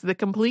shipping. It's the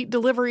complete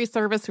delivery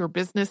service your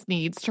business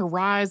needs to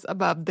rise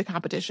above the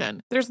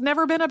competition. There's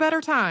never been a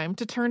better time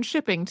to turn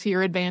shipping to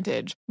your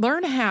advantage.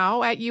 Learn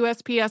how at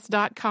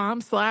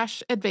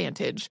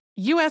USPS.com/advantage.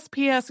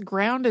 USPS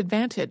Ground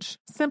Advantage.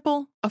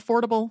 Simple,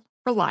 affordable,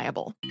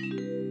 reliable.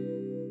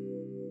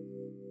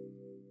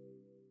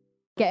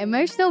 Get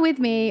emotional with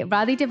me,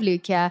 Radhi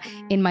Devlukia,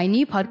 in my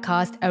new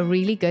podcast, A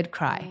Really Good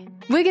Cry.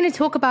 We're going to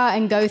talk about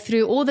and go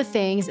through all the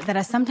things that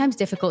are sometimes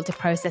difficult to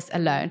process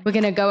alone. We're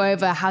going to go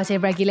over how to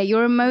regulate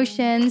your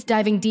emotions,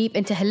 diving deep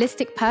into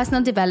holistic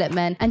personal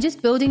development, and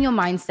just building your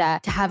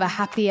mindset to have a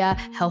happier,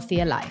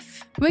 healthier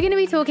life. We're going to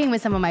be talking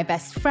with some of my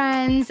best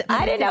friends.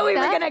 I didn't know we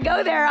were going to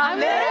go there on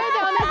this.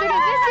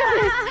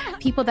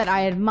 People that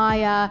I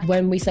admire.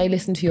 When we say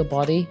listen to your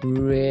body,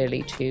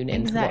 really tune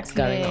into what's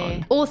going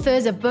on.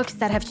 Authors of books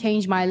that have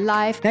changed my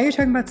life. Now you're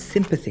talking about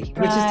sympathy,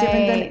 which is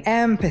different than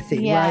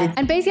empathy, right?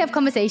 And basically have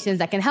conversations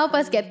that can help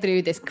us get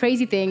through this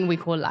crazy thing we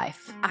call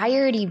life. I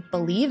already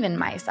believe in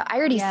myself. I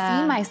already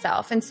see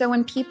myself. And so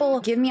when people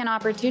give me an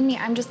opportunity,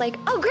 I'm just like,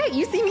 oh, great,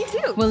 you see me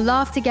too. We'll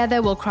laugh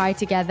together, we'll cry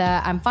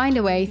together, and find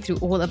a way through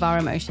all of our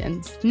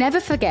emotions. Never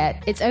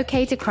forget, it's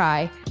okay to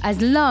cry, as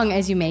long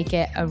as you make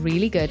it a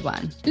really good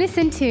one.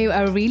 Listen to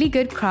A Really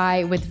Good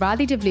Cry with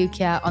Radhi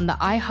Devlukia on the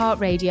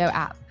iHeartRadio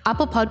app,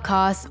 Apple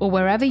Podcasts, or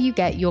wherever you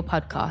get your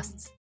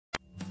podcasts.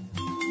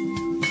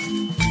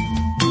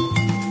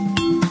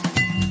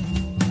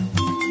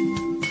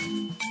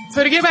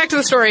 So to get back to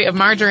the story of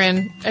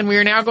margarine, and we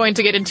are now going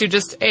to get into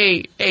just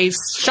a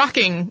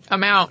shocking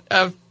amount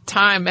of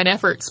time and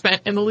effort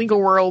spent in the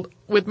legal world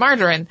with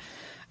margarine.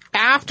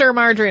 After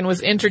margarine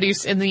was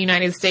introduced in the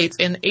United States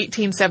in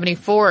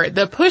 1874,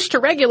 the push to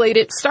regulate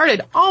it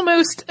started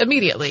almost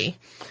immediately.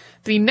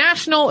 The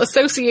National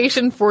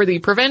Association for the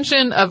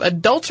Prevention of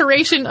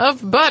Adulteration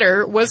of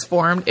Butter was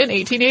formed in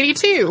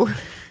 1882.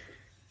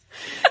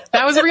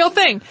 That was a real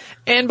thing.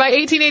 And by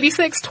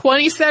 1886,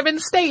 27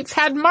 states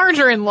had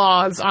margarine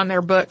laws on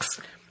their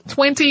books.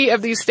 20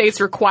 of these states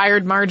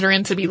required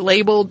margarine to be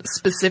labeled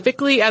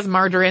specifically as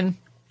margarine.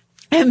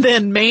 And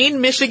then Maine,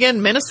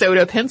 Michigan,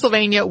 Minnesota,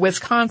 Pennsylvania,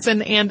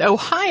 Wisconsin, and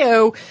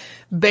Ohio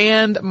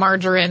banned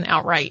margarine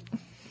outright.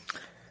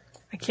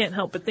 I can't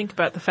help but think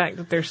about the fact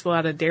that there's a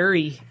lot of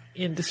dairy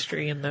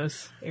industry in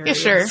those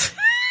areas. Yeah,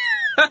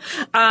 sure.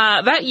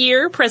 That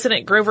year,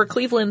 President Grover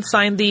Cleveland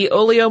signed the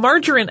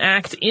Oleomargarine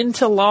Act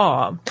into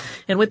law.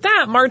 And with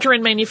that,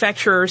 margarine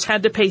manufacturers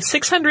had to pay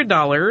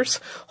 $600,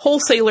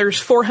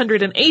 wholesalers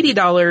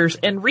 $480,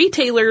 and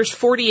retailers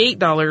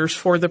 $48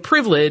 for the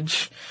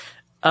privilege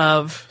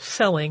of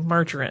selling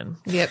margarine.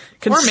 Yep.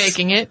 We're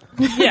making it.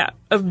 Yeah.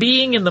 Of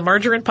being in the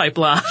margarine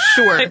pipeline.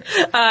 Sure.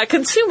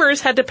 Consumers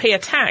had to pay a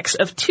tax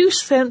of 2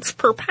 cents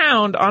per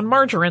pound on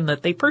margarine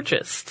that they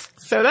purchased.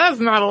 So that's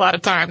not a lot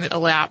of time that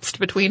elapsed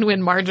between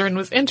when margarine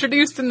was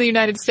introduced in the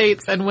United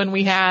States and when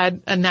we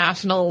had a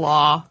national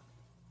law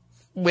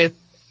with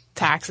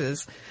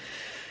taxes.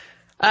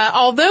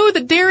 Although the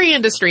dairy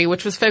industry,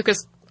 which was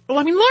focused,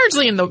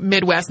 largely in the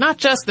Midwest, not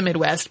just the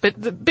Midwest, but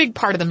the big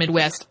part of the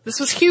Midwest, this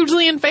was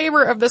hugely in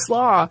favor of this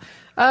law.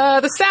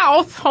 The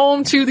South,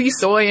 home to the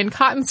soy and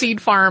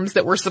cottonseed farms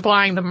that were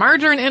supplying the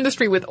margarine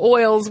industry with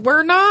oils,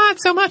 were not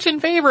so much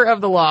in favor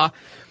of the law.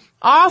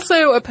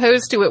 Also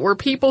opposed to it were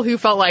people who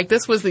felt like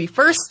this was the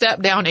first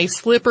step down a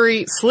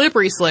slippery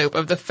slope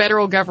of the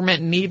federal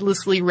government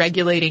needlessly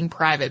regulating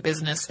private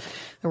business.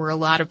 There were a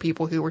lot of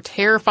people who were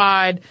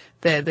terrified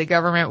that the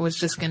government was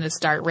just going to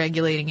start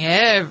regulating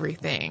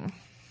everything.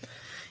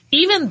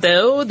 Even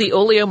though the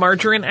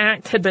Oleomargarine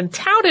Act had been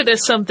touted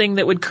as something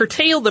that would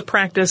curtail the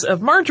practice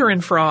of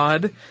margarine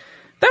fraud,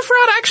 that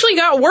fraud actually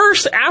got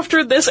worse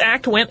after this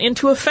act went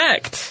into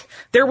effect.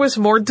 There was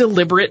more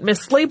deliberate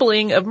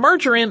mislabeling of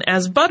margarine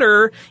as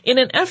butter in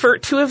an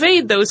effort to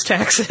evade those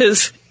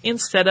taxes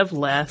instead of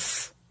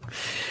less.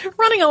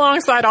 Running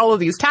alongside all of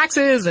these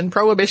taxes and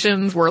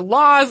prohibitions were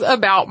laws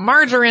about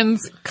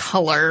margarine's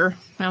color.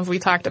 As we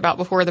talked about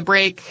before the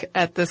break,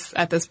 at this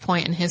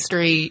point in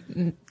history,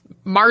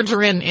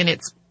 margarine in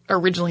its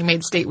originally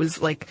made state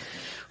was like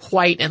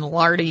white and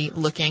lardy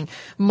looking.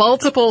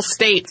 Multiple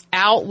states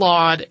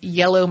outlawed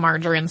yellow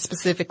margarine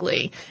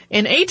specifically.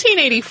 In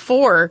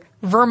 1884,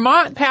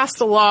 Vermont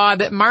passed a law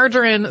that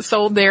margarine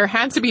sold there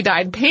had to be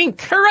dyed pink.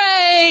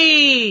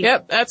 Hooray!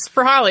 Yep, that's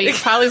for Holly.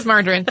 It's Holly's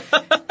margarine.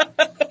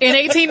 In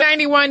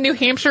 1891, New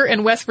Hampshire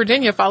and West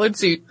Virginia followed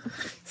suit.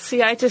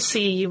 See, I just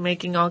see you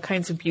making all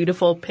kinds of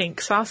beautiful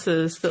pink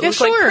sauces that look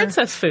like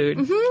princess food.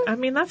 Mm-hmm. I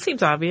mean, that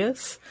seems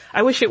obvious.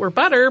 I wish it were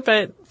butter,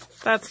 but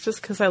that's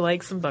just because I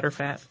like some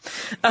butterfat.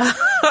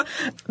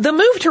 The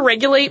move to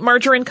regulate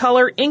margarine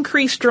color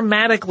increased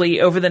dramatically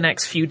over the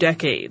next few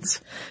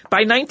decades.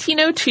 By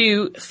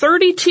 1902,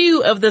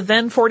 32 of the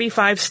then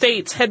 45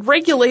 states had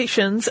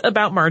regulations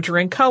about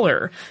margarine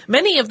color,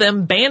 many of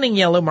them banning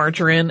yellow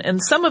margarine, and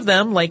some of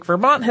them, like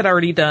Vermont had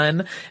already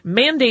done,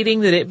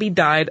 mandating that it be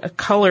dyed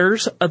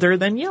colors other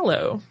than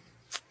yellow.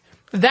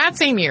 That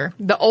same year,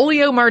 the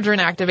Oleomargarine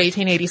Act of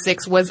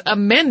 1886 was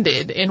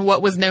amended in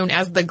what was known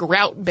as the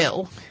Grout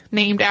Bill,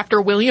 named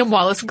after William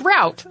Wallace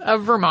Grout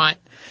of Vermont.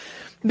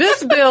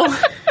 This bill,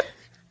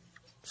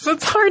 so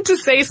it's hard to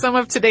say some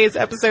of today's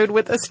episode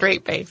with a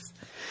straight face.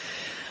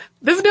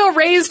 This bill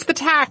raised the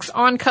tax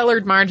on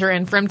colored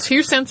margarine from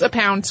 2 cents a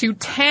pound to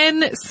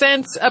 10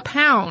 cents a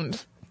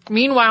pound.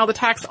 Meanwhile, the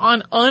tax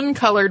on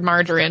uncolored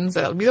margarine, so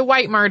that would be the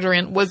white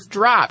margarine, was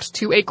dropped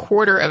to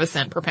 1/4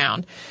 cent per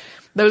pound.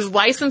 Those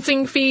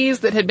licensing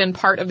fees that had been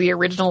part of the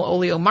original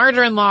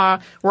oleomargarine law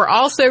were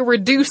also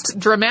reduced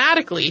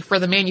dramatically for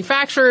the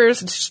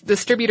manufacturers,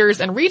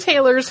 distributors, and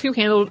retailers who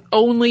handled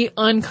only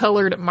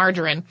uncolored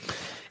margarine.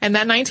 And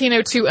that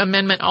 1902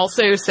 amendment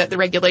also set the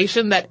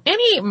regulation that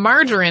any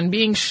margarine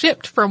being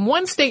shipped from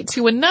one state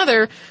to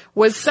another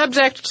was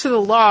subject to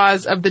the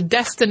laws of the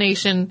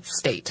destination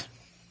state.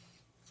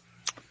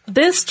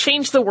 This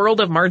changed the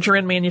world of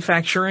margarine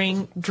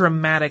manufacturing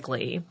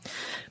dramatically.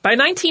 By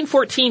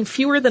 1914,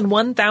 fewer than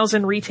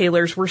 1,000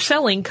 retailers were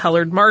selling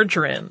colored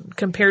margarine,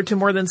 compared to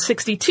more than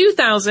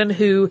 62,000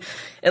 who,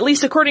 at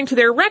least according to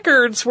their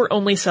records, were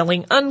only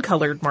selling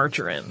uncolored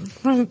margarine.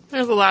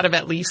 There's a lot of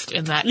at least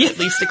in that, at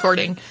least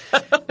according.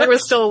 There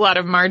was still a lot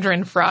of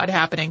margarine fraud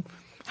happening.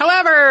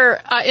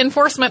 However,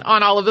 enforcement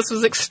on all of this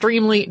was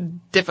extremely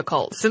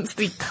difficult, since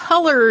the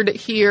colored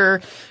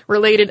here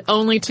related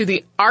only to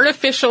the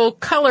artificial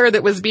color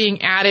that was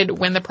being added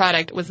when the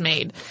product was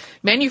made.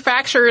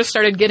 Manufacturers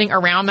started getting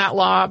around that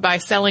law by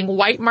selling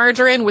white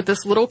margarine with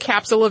this little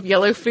capsule of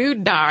yellow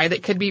food dye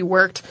that could be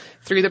worked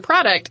through the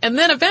product, and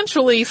then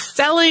eventually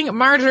selling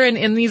margarine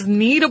in these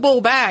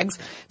kneadable bags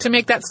to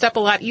make that step a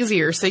lot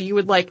easier. So you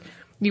would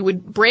you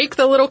would break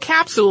the little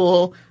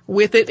capsule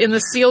with it in the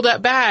sealed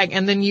up bag,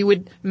 and then you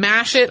would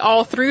mash it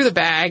all through the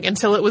bag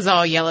until it was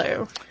all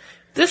yellow.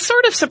 This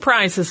sort of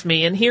surprises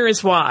me, and here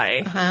is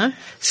why.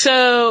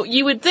 So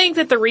you would think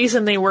that the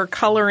reason they were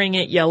coloring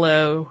it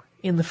yellow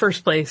in the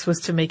first place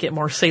was to make it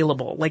more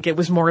saleable, like it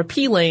was more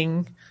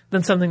appealing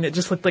than something that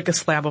just looked like a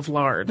slab of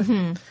lard.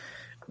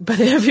 But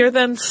if you're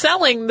then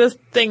selling this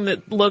thing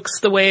that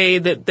looks the way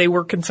that they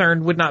were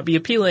concerned would not be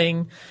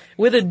appealing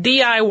with a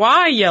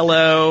DIY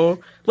yellow,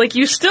 like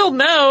you still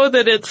know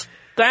that it's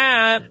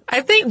that.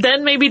 I think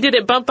then maybe did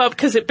it bump up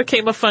because it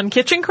became a fun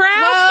kitchen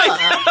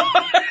craft?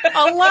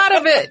 A lot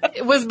of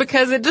it was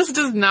because it just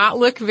does not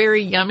look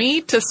very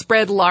yummy to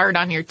spread lard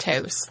on your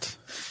toast.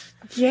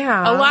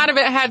 Yeah. A lot of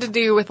it had to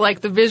do with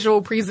like the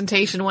visual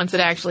presentation once it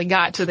actually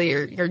got to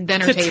your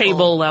dinner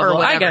table level. Or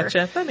whatever. I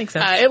gotcha. That makes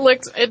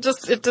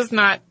sense. It does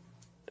not,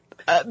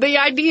 the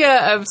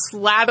idea of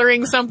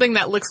slathering something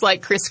that looks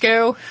like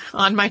Crisco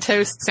on my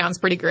toast sounds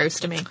pretty gross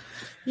to me.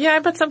 Yeah, I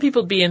bet some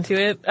people would be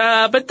into it.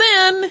 But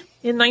then,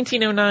 in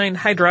 1909,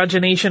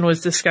 hydrogenation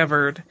was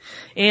discovered.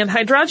 And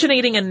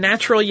hydrogenating a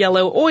natural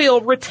yellow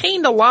oil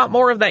retained a lot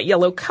more of that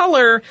yellow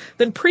color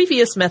than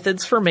previous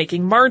methods for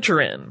making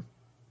margarine.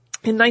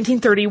 In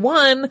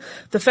 1931,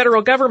 the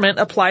federal government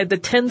applied the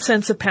 10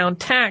 cents a pound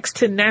tax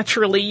to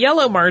naturally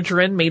yellow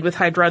margarine made with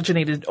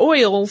hydrogenated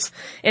oils,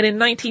 and in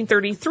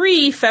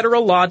 1933,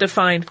 federal law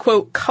defined,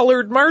 quote,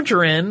 colored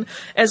margarine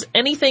as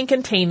anything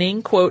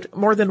containing, quote,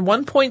 more than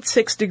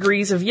 1.6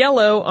 degrees of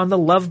yellow on the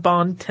Love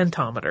Bond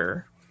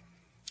tentometer.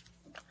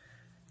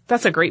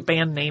 That's a great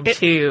band name,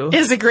 too. It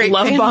is a great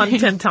Love band Bond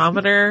name.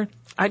 tentometer.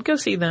 I'd go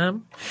see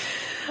them.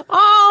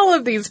 All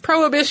of these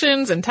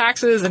prohibitions and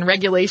taxes and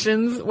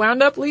regulations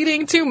wound up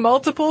leading to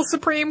multiple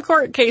Supreme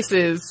Court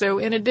cases. So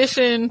in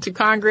addition to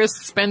Congress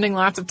spending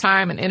lots of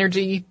time and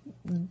energy,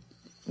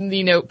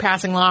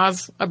 passing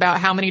laws about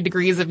how many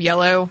degrees of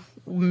yellow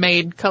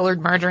made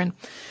colored margarine,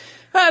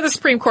 the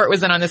Supreme Court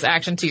was in on this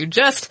action too,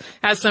 just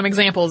as some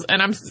examples. And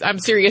I'm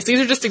serious.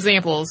 These are just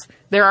examples.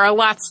 There are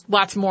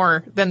lots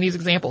more than these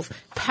examples.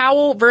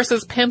 Powell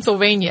versus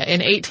Pennsylvania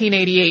in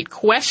 1888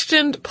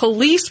 questioned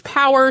police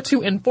power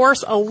to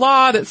enforce a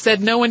law that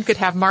said no one could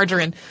have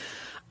margarine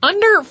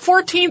under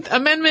 14th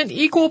Amendment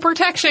equal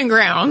protection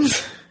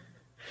grounds.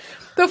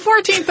 The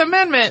 14th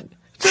Amendment,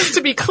 just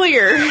to be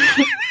clear,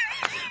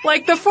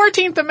 like the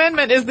 14th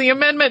Amendment is the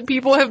amendment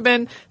people have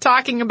been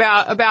talking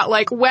about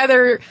like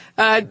whether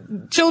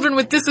children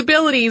with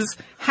disabilities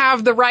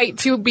have the right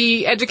to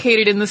be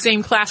educated in the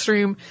same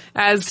classroom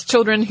as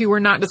children who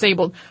were not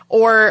disabled,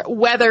 or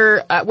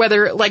whether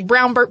like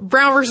Brown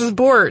versus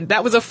Board,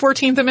 that was a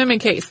 14th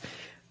Amendment case.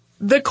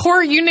 The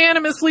court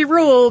unanimously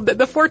ruled that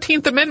the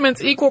 14th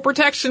Amendment's equal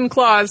protection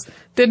clause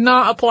did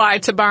not apply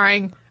to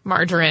buying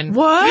margarine.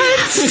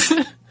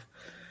 What?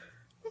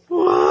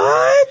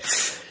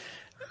 What?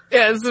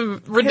 Yeah, it's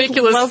a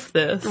ridiculous, love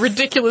this.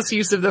 ridiculous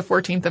use of the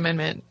 14th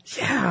Amendment.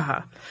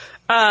 Yeah.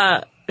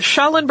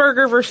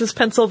 Schallenberger versus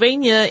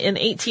Pennsylvania in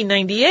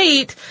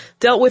 1898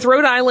 dealt with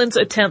Rhode Island's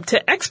attempt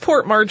to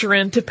export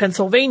margarine to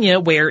Pennsylvania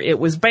where it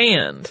was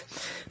banned.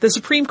 The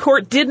Supreme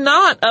Court did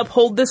not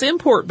uphold this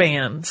import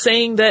ban,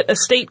 saying that a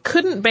state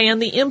couldn't ban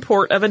the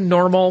import of a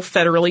normal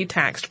federally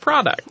taxed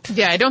product.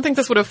 Yeah, I don't think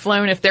this would have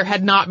flown if there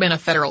had not been a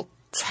federal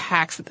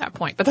tax at that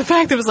point. But the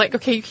fact that it was like,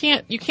 okay, you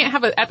can't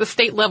have at the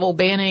state level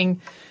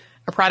banning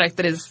a product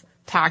that is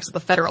taxed at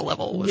the federal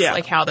level was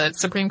like how the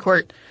Supreme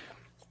Court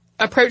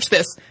approached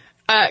this.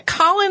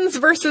 Collins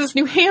versus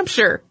New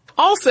Hampshire,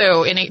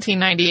 also in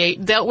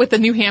 1898, dealt with the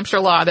New Hampshire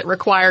law that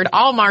required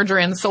all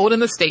margarine sold in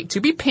the state to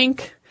be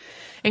pink,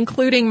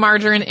 including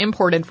margarine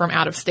imported from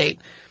out of state.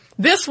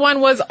 This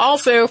one was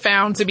also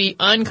found to be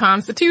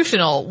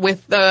unconstitutional,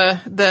 with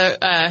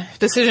the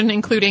decision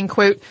including,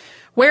 quote,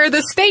 where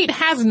the state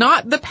has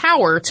not the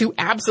power to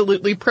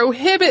absolutely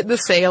prohibit the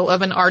sale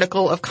of an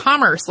article of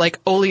commerce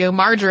like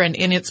oleomargarine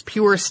in its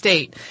pure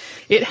state.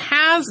 It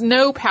has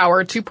no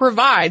power to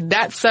provide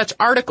that such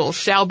articles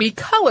shall be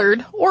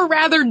colored, or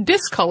rather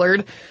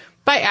discolored,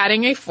 by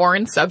adding a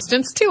foreign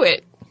substance to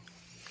it.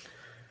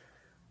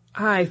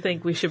 I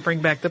think we should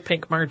bring back the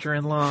pink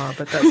margarine law,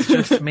 but that's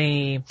just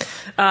me.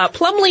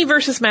 Plumlee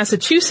versus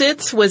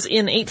Massachusetts was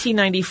in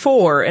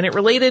 1894, and it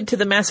related to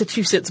the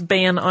Massachusetts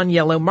ban on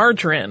yellow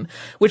margarine,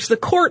 which the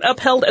court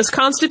upheld as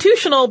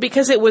constitutional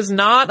because it was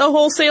not a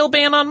wholesale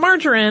ban on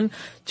margarine,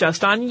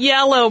 just on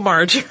yellow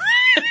margarine.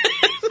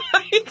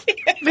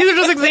 These are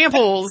just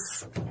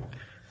examples.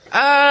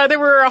 There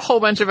were a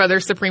whole bunch of other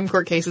Supreme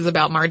Court cases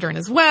about margarine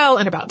as well,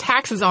 and about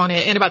taxes on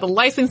it, and about the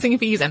licensing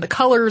fees and the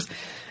colors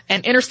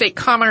and interstate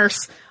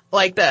commerce.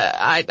 Like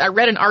I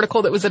read an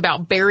article that was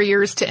about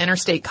barriers to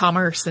interstate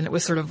commerce, and it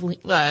was sort of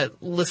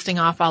listing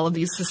off all of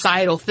these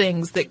societal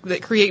things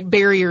that create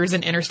barriers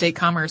in interstate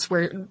commerce,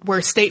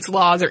 where states'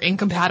 laws are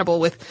incompatible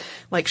with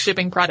like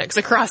shipping products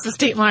across the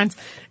state lines,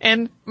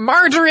 and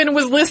margarine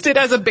was listed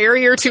as a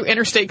barrier to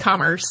interstate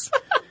commerce.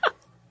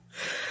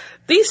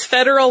 These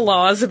federal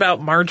laws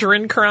about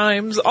margarine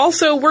crimes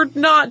also were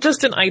not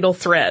just an idle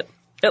threat.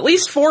 At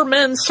least 4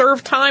 men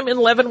served time in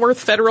Leavenworth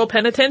Federal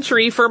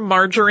Penitentiary for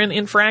margarine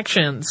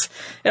infractions.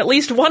 At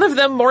least one of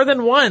them more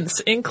than once,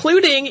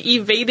 including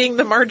evading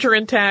the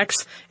margarine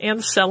tax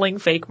and selling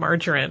fake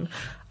margarine.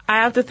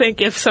 I have to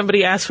think if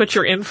somebody asks what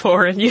you're in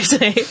for and you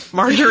say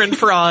margarine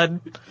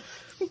fraud,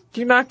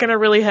 you're not going to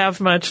really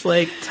have much,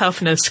 like,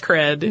 toughness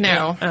cred.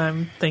 No.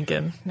 I'm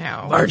thinking.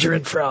 No.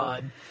 Margarine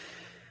fraud.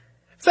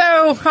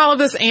 So all of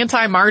this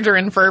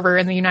anti-margarine fervor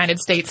in the United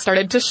States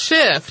started to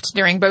shift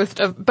during both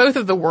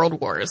of the world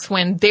wars,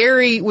 when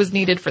dairy was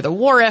needed for the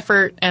war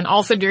effort, and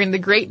also during the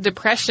Great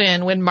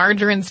Depression, when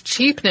margarine's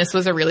cheapness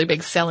was a really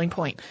big selling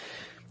point.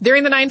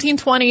 During the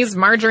 1920s,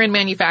 margarine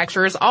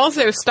manufacturers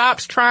also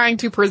stopped trying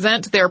to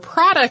present their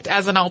product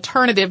as an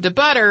alternative to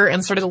butter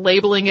and started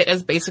labeling it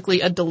as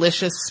basically a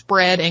delicious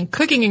spread and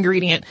cooking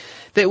ingredient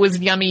that was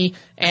yummy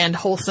and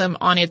wholesome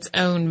on its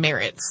own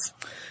merits.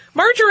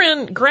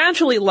 Margarine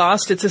gradually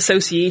lost its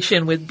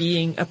association with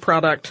being a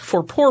product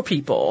for poor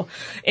people,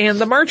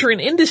 and the margarine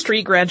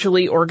industry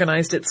gradually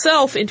organized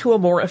itself into a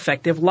more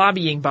effective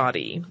lobbying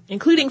body,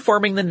 including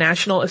forming the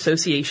National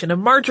Association of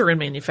Margarine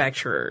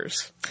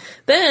Manufacturers.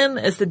 Then,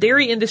 as the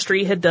dairy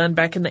industry had done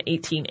back in the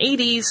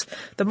 1880s,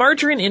 the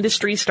margarine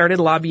industry started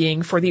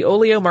lobbying for the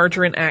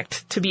Oleomargarine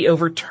Act to be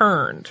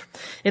overturned,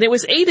 and it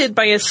was aided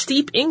by a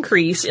steep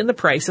increase in the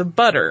price of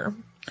butter.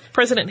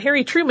 President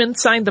Harry Truman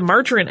signed the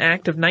Margarine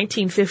Act of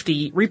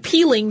 1950,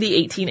 repealing the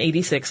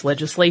 1886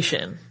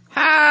 legislation.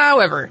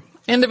 However,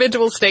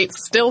 individual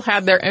states still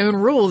had their own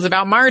rules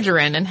about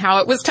margarine and how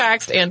it was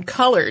taxed and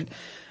colored.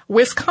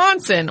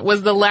 Wisconsin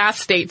was the last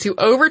state to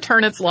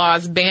overturn its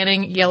laws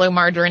banning yellow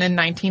margarine in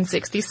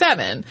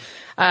 1967.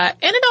 And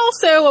it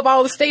also, of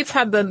all the states,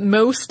 had the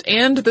most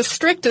and the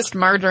strictest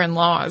margarine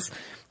laws.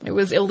 It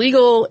was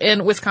illegal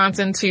in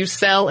Wisconsin to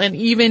sell and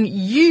even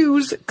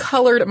use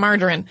colored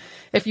margarine.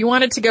 If you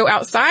wanted to go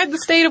outside the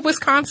state of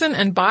Wisconsin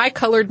and buy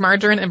colored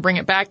margarine and bring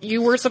it back,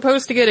 you were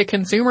supposed to get a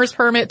consumer's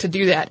permit to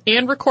do that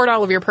and record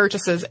all of your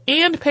purchases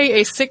and pay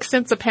a 6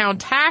 cents a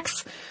pound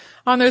tax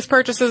on those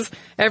purchases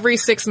every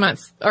 6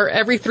 months, or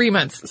every 3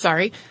 months,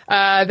 sorry.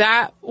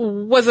 That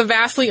was a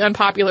vastly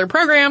unpopular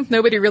program.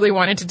 Nobody really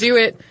wanted to do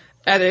it.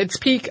 At its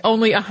peak,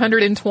 only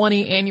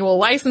 120 annual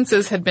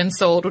licenses had been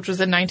sold, which was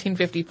in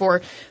 1954.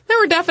 There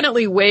were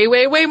definitely way,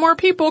 way, way more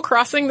people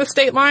crossing the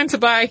state line to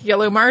buy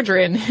yellow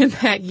margarine in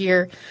that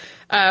year.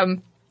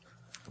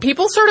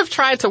 People sort of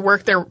tried to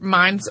work their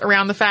minds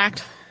around the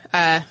fact,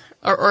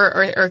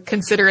 or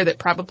consider that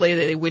probably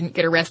they wouldn't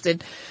get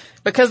arrested,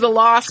 because the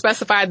law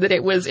specified that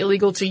it was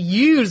illegal to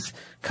use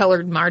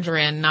colored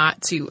margarine,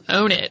 not to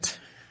own it.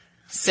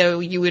 So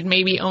you would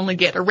maybe only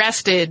get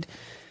arrested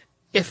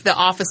if the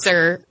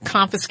officer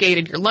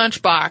confiscated your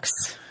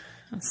lunchbox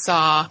and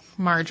saw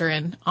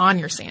margarine on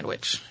your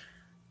sandwich.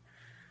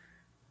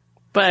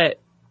 But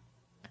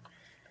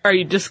are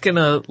you just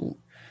gonna,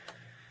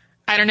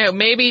 I don't know,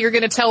 maybe you're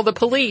gonna tell the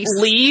police.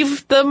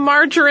 Leave the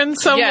margarine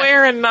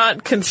somewhere and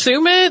not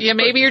consume it? Yeah,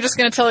 maybe you're just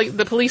gonna tell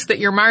the police that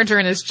your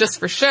margarine is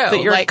just for show.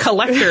 That you're a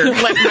collector.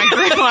 Like my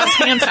grandma's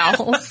hand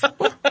towels.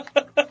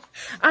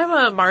 I'm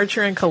a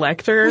margarine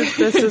collector.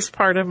 This is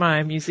part of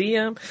my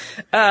museum.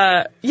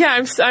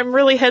 I'm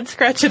really head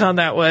scratching on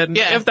that one.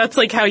 Yeah. If that's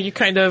like how you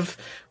kind of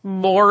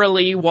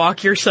morally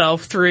walk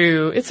yourself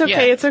through, it's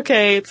okay, Yeah. it's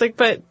okay. It's like,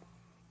 but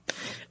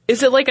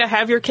is it like a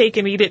have your cake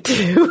and eat it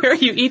too, where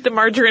you eat the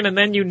margarine and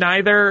then you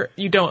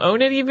don't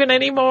own it even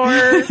anymore?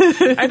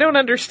 I don't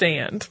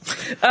understand.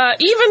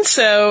 Even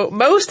so,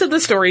 most of the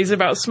stories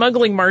about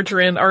smuggling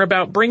margarine are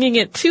about bringing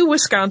it to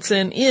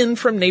Wisconsin in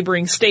from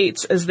neighboring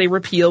states as they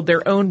repealed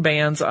their own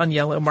bans on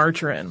yellow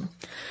margarine.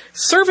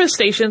 Service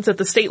stations at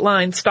the state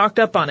line stocked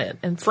up on it,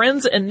 and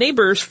friends and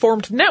neighbors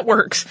formed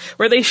networks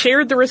where they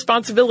shared the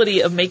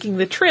responsibility of making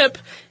the trip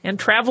and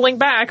traveling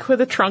back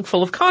with a trunk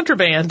full of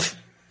contraband.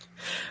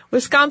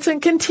 Wisconsin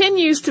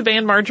continues to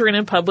ban margarine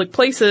in public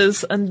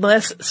places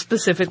unless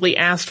specifically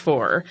asked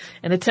for.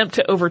 An attempt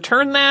to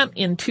overturn that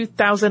in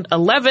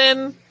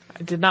 2011,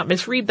 I did not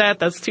misread that,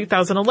 that's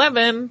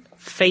 2011,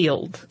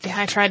 failed. Yeah,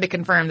 I tried to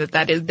confirm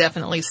that is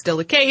definitely still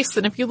the case,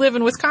 and if you live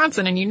in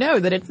Wisconsin and you know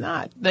that it's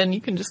not, then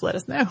you can just let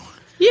us know.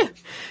 Yeah.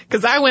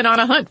 Because I went on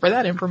a hunt for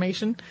that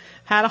information.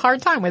 Had a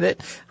hard time with it.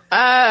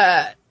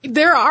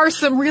 There are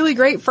some really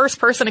great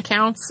first-person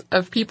accounts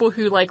of people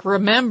who, like,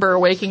 remember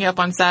waking up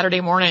on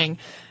Saturday morning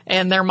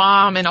and their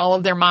mom and all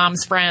of their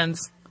mom's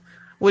friends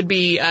would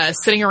be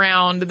sitting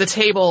around the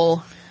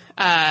table,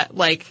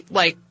 like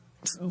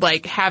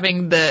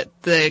having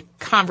the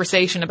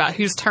conversation about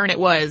whose turn it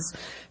was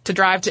to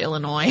drive to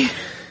Illinois.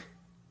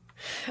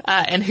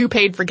 And who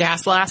paid for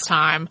gas last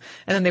time.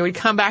 And then they would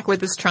come back with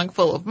this trunk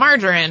full of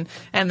margarine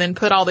and then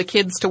put all the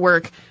kids to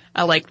work,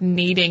 like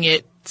kneading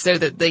it so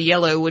that the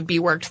yellow would be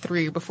worked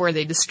through before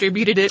they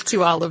distributed it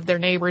to all of their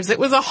neighbors. It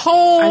was a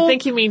whole... I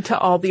think you mean to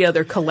all the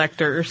other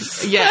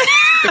collectors. Yes,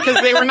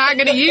 because they were not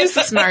going to use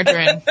this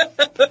margarine.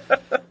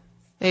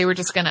 They were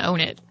just going to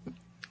own it.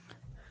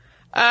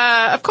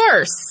 Of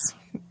course,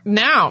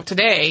 now,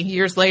 today,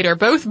 years later,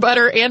 both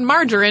butter and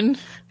margarine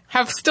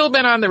have still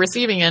been on the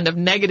receiving end of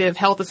negative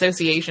health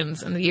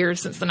associations in the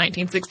years since the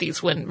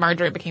 1960s when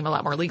margarine became a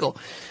lot more legal.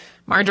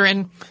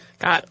 Margarine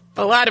got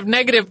a lot of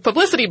negative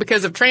publicity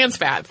because of trans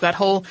fats, that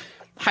whole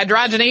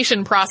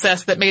hydrogenation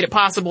process that made it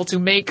possible to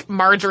make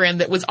margarine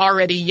that was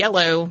already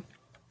yellow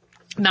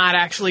not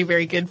actually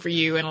very good for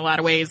you in a lot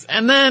of ways.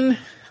 And then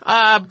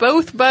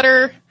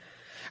butter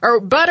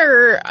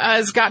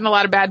has gotten a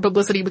lot of bad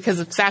publicity because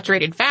of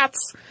saturated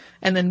fats,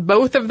 and then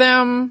both of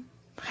them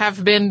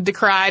have been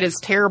decried as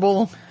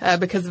terrible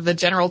because of the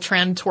general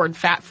trend toward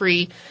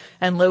fat-free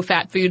and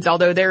low-fat foods,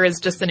 although there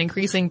is just an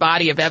increasing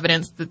body of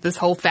evidence that this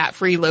whole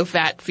fat-free,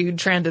 low-fat food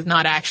trend is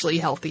not actually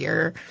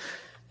healthier.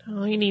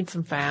 Oh, you need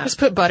some fat. Just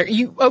put butter.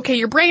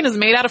 Your brain is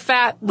made out of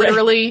fat,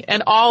 literally,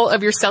 and all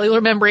of your cellular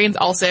membranes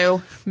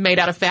also made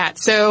out of fat,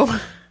 so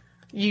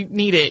you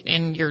need it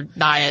in your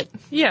diet.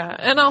 Yeah,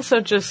 and also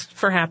just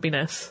for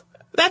happiness.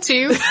 That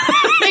too.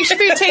 Makes your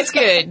food taste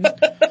good.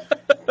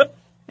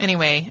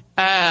 Anyway,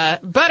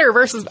 butter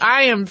versus,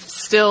 I am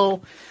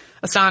still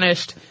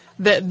astonished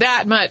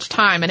that much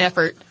time and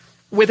effort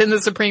within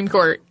the Supreme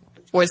Court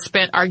was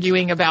spent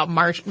arguing about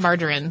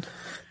margarine.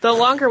 The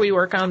longer we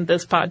work on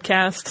this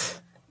podcast,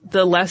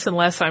 the less and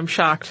less I'm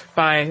shocked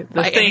by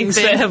the things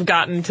that have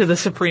gotten to the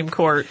Supreme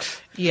Court.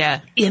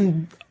 Yeah.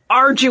 In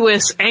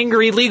arduous,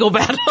 angry legal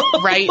battle.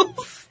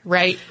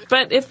 Right.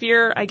 But if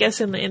you're, I guess,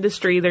 in the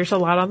industry, there's a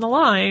lot on the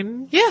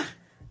line. Yeah.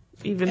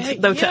 Even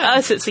though to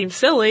us it seems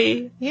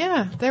silly.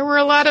 Yeah. There were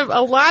a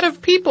lot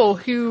of people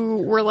who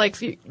were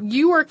like,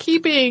 you are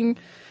keeping,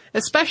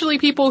 especially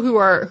people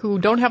who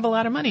don't have a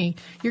lot of money,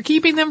 you're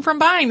keeping them from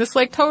buying this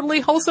like totally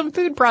wholesome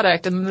food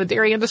product. And the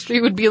dairy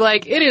industry would be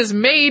like, it is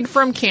made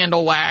from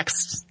candle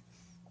wax.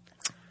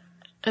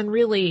 And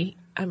really,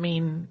 I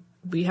mean,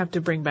 we have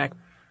to bring back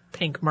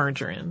pink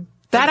margarine.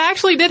 That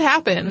actually did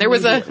happen. There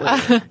was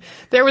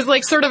there was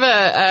like sort of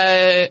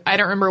I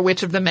don't remember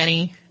which of the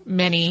many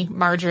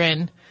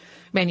margarine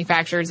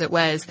manufacturers it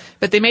was,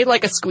 but they made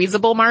like a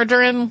squeezable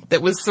margarine that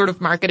was sort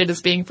of marketed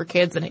as being for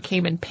kids, and it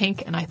came in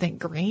pink and I think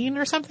green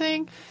or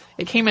something.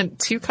 It came in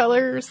 2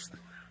 colors.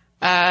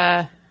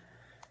 I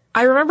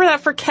remember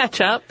that for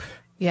ketchup.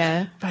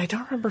 Yeah. But I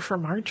don't remember for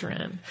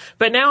margarine.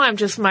 But now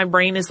my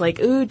brain is like,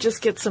 ooh,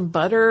 just get some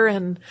butter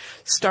and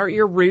start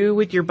your roux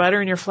with your butter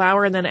and your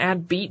flour and then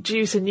add beet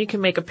juice and you can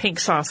make a pink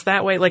sauce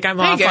that way. Like I'm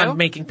off on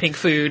making pink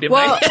food.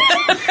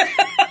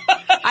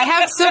 I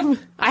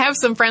have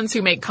some friends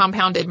who make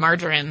compounded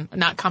margarine,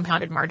 not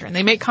compounded margarine.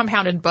 They make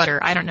compounded butter.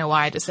 I don't know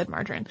why I just said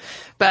margarine.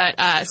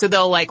 But, so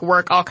they'll like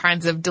work all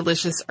kinds of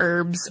delicious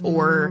herbs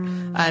or,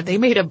 they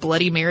made a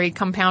Bloody Mary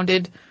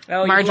compounded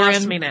margarine. You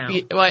lost me now.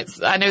 Well,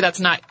 I know that's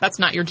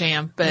not your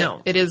jam, but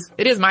no. It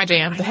is my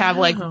jam to have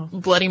like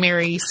Bloody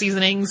Mary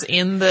seasonings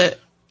in the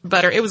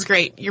butter. It was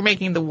great. You're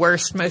making the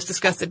worst, most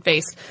disgusted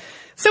face.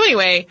 So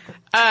anyway,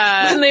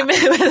 when they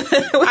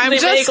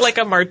make like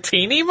a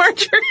martini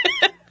margarine.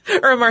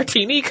 Or a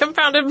martini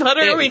compounded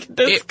butter we can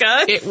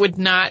discuss. It would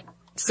not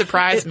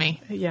surprise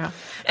me. Yeah.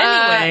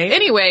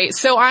 Anyway,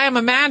 so I am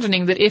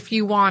imagining that if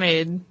you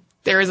wanted,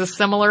 there is a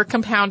similar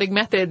compounding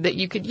method that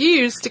you could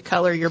use to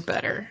color your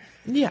butter.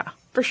 Yeah,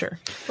 for sure.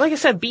 Like I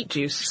said, beet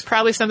juice. It's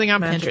probably something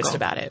on Pinterest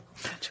about it.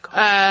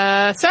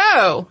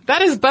 So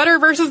that is butter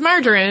versus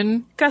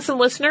margarine. Got some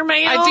listener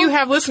mail? I do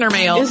have listener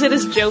mail. Is it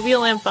as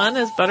jovial and fun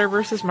as butter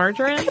versus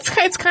margarine?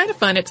 It's kind of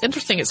fun. It's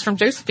interesting. It's from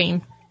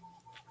Josephine.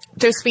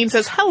 Josephine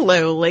says,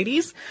 hello,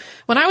 ladies.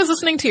 When I was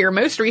listening to your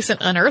most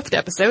recent Unearthed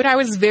episode, I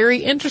was very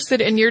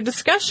interested in your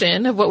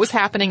discussion of what was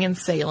happening in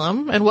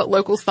Salem and what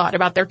locals thought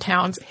about their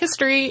town's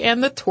history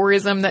and the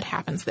tourism that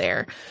happens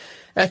there.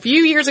 A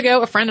few years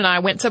ago, a friend and I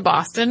went to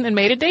Boston and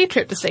made a day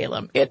trip to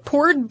Salem. It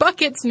poured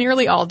buckets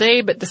nearly all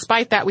day, but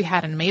despite that, we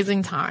had an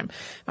amazing time.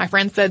 My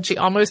friend said she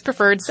almost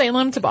preferred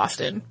Salem to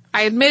Boston.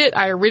 I admit it,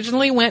 I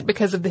originally went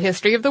because of the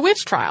history of the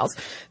witch trials,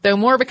 though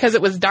more because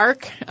it was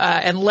dark,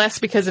 and less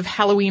because of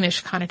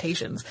Halloweenish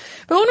connotations.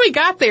 But when we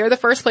got there, the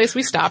first place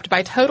we stopped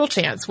by total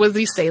chance was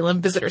the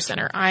Salem Visitor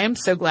Center. I am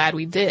so glad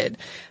we did.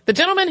 The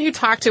gentleman who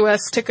talked to us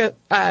took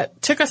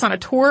us on a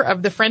tour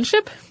of the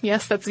Friendship.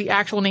 Yes, that's the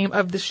actual name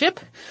of the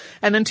ship.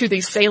 And then to the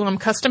Salem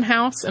Custom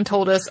House and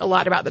told us a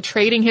lot about the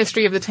trading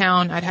history of the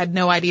town. I'd had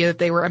no idea that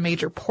they were a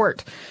major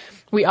port.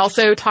 We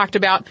also talked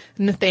about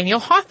Nathaniel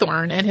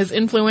Hawthorne and his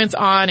influence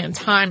on and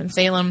time in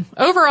Salem.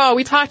 Overall,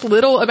 we talked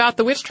little about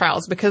the witch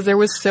trials because there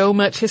was so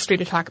much history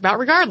to talk about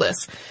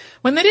regardless.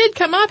 When they did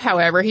come up,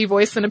 however, he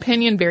voiced an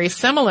opinion very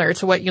similar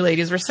to what you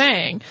ladies were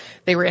saying.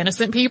 They were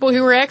innocent people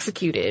who were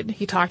executed.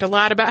 He talked a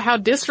lot about how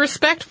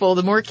disrespectful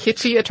the more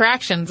kitschy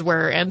attractions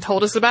were and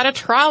told us about a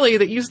trolley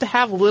that used to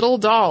have little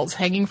dolls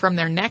hanging from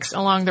their necks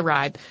along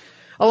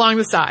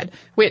the side,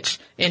 which,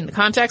 in the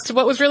context of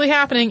what was really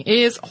happening,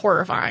 is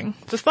horrifying.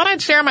 Just thought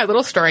I'd share my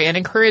little story and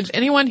encourage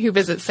anyone who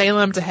visits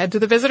Salem to head to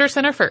the Visitor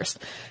Center first.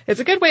 It's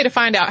a good way to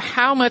find out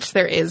how much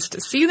there is to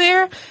see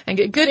there and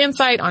get good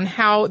insight on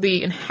how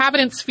the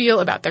inhabitants feel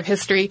about their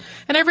history.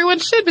 And everyone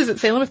should visit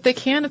Salem if they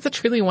can. It's a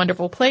truly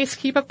wonderful place.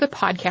 Keep up the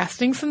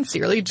podcasting.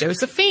 Sincerely,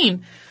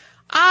 Josephine.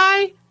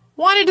 I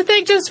wanted to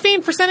thank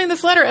Josephine for sending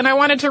this letter, and I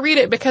wanted to read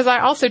it because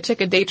I also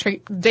took a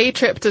day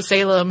trip to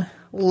Salem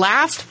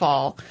last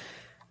fall.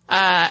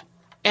 And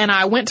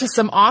I went to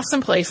some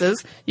awesome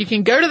places. You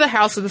can go to the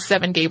House of the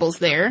Seven Gables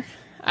there.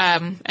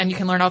 And you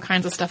can learn all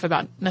kinds of stuff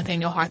about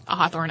Nathaniel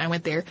Hawthorne. I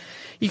went there.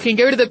 You can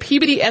go to the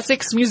Peabody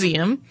Essex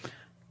Museum,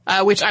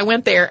 which I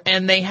went there,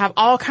 and they have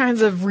all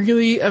kinds of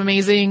really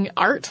amazing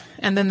art.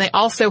 And then they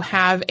also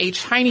have a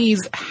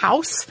Chinese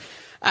house,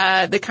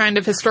 the kind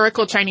of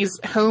historical Chinese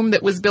home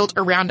that was built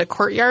around a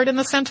courtyard in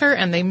the center,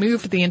 and they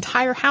moved the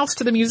entire house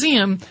to the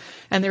museum.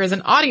 And there is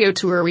an audio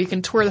tour where you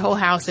can tour the whole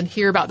house and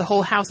hear about the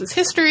whole house's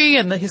history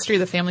and the history of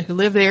the family who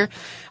lived there.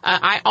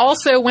 I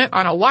also went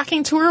on a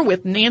walking tour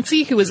with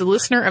Nancy, who was a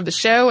listener of the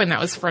show, and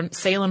that was from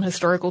Salem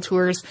Historical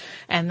Tours,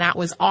 and that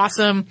was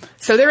awesome.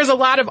 So there is a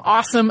lot of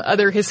awesome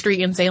other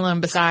history in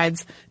Salem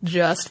besides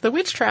just the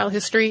witch trial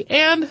history,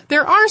 and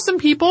there are some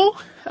people,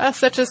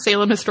 such as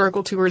Salem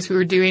Historical Tours, who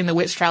are doing the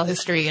witch trial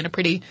history in a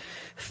pretty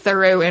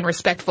thorough and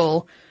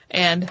respectful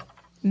and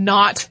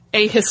not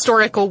a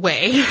historical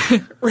way.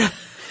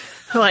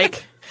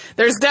 Like,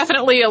 there's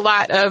definitely a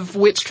lot of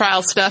witch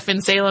trial stuff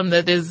in Salem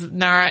that is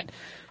not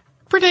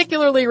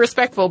particularly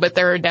respectful, but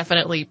there are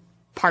definitely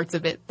parts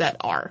of it that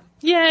are.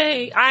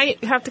 Yay! I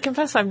have to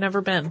confess I've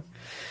never been.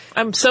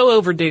 I'm so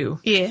overdue.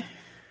 Yeah.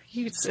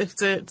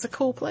 It's a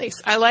cool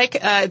place. I like,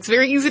 it's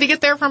very easy to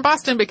get there from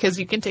Boston because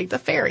you can take the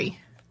ferry.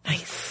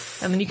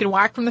 Nice. And then you can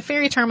walk from the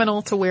ferry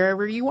terminal to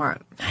wherever you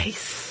want.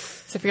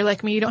 Nice. So if you're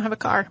like me, you don't have a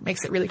car, it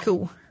makes it really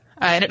cool.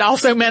 And it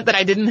also meant that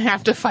I didn't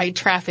have to fight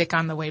traffic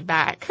on the way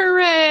back.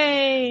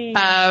 Hooray!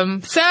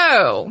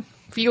 So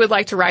if you would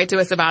like to write to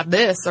us about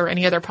this or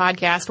any other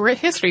podcast, we're at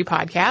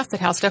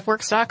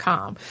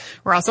historypodcast@howstuffworks.com.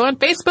 We're also on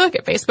Facebook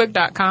at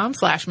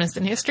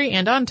facebook.com/missedinhistory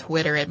and on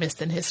Twitter at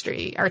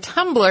missedinhistory. Our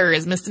Tumblr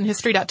is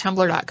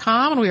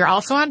missedinhistory.tumblr.com, and we are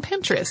also on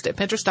Pinterest at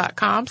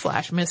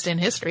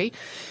pinterest.com/missedinhistory.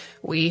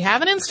 We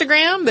have an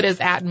Instagram that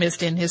is at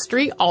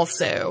missedinhistory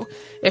also.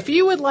 If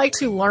you would like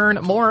to learn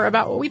more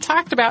about what we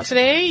talked about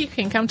today, you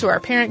can come to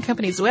our parent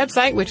company's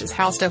website, which is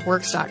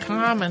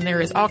howstuffworks.com, and there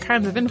is all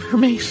kinds of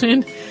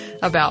information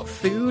about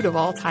food of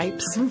all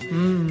types.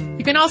 Mm-hmm.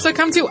 You can also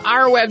come to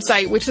our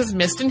website, which is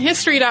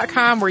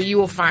missedinhistory.com, where you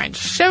will find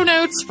show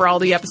notes for all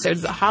the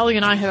episodes that Holly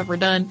and I have ever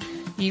done.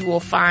 You will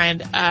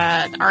find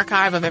an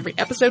archive of every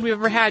episode we've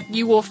ever had.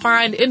 You will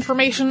find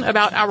information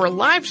about our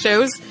live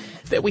shows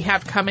that we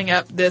have coming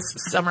up this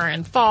summer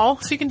and fall.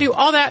 So you can do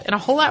all that and a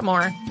whole lot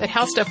more at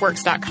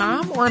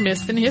howstuffworks.com or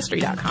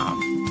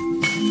missedinhistory.com.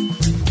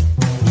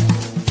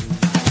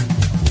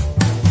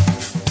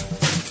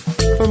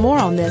 For more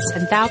on this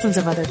and thousands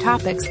of other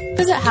topics,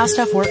 visit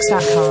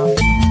howstuffworks.com.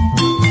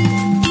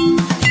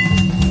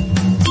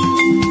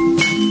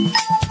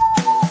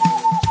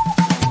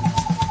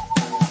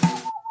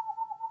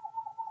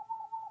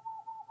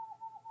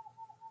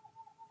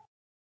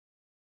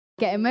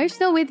 Get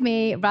emotional with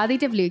me, Radhi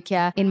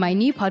Devlukia, in my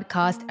new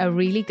podcast, A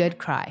Really Good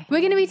Cry. We're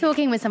going to be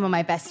talking with some of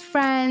my best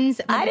friends.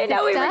 I didn't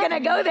know we were going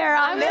to go there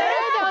on this.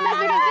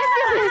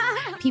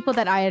 People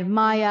that I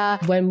admire.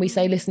 When we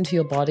say listen to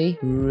your body,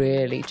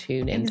 really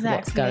tune into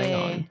what's going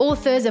on.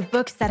 Authors of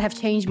books that have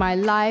changed my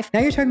life.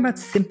 Now you're talking about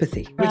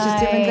sympathy, which is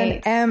different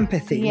than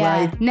empathy,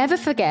 right? Never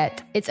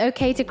forget, it's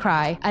okay to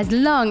cry as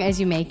long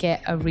as you make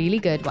it a really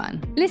good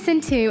one.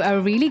 Listen to A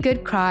Really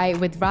Good Cry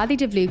with Radhi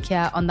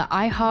Devlukia on the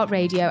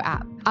iHeartRadio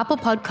app, Apple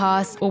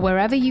Podcasts, or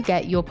wherever you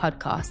get your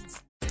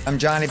podcasts. I'm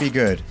Johnny B.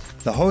 Good,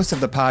 the host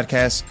of the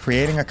podcast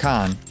Creating a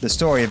Con, the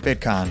story of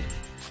Bitcoin.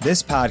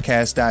 This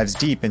podcast dives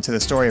deep into the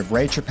story of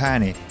Ray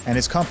Trapani and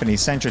his company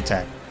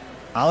Centratech.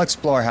 I'll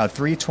explore how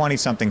three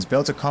 20-somethings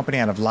built a company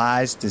out of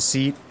lies,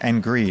 deceit,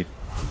 and greed.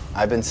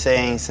 I've been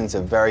saying since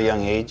a very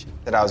young age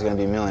that I was going to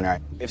be a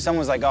millionaire. If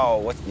someone's like, oh,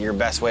 what's your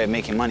best way of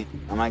making money?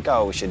 I'm like,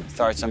 oh, we should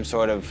start some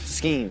sort of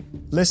scheme.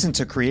 Listen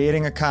to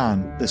Creating a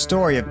Con, the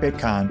story of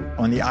Bitcoin,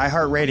 on the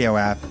iHeartRadio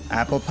app,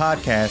 Apple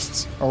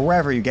Podcasts, or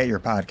wherever you get your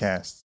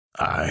podcasts.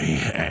 I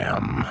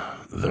am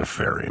the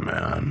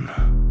ferryman.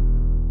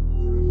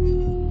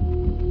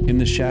 In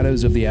the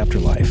shadows of the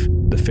afterlife,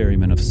 the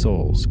Ferryman of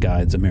Souls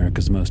guides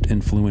America's most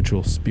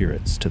influential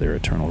spirits to their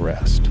eternal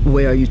rest.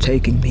 Where are you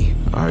taking me?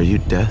 Are you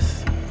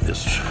death?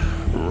 This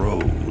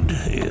road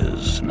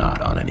is not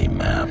on any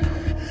map.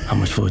 How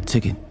much for a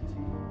ticket?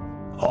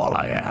 All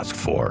I ask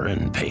for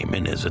in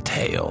payment is a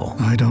tale.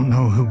 I don't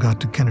know who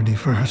got to Kennedy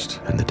first.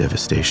 And the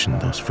devastation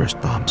those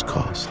first bombs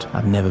caused.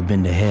 I've never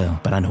been to hell,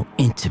 but I know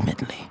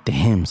intimately the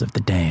hymns of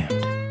the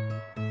damned.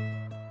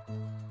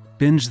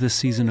 Binge this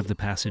season of The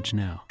Passage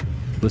now.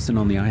 Listen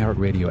on the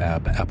iHeartRadio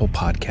app, Apple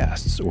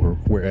Podcasts, or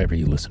wherever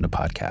you listen to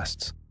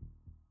podcasts.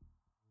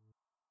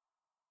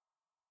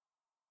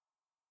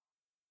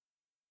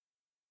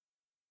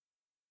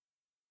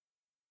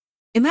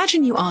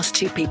 Imagine you ask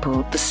two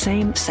people the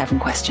same 7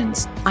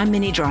 questions. I'm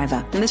Minnie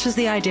Driver, and this was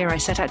the idea I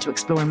set out to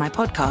explore in my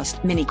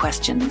podcast, Minnie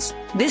Questions.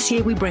 This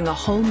year, we bring a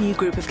whole new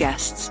group of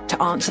guests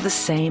to answer the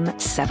same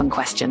 7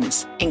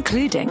 questions,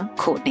 including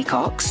Courtney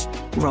Cox,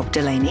 Rob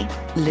Delaney,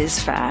 Liz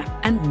Phair,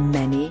 and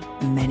many,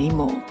 many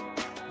more.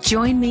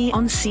 Join me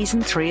on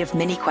Season 3 of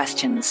Mini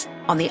Questions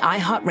on the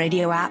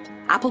iHeartRadio app,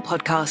 Apple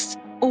Podcasts,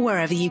 or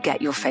wherever you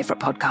get your favorite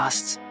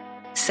podcasts.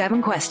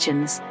 7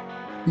 questions,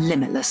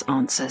 limitless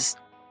answers.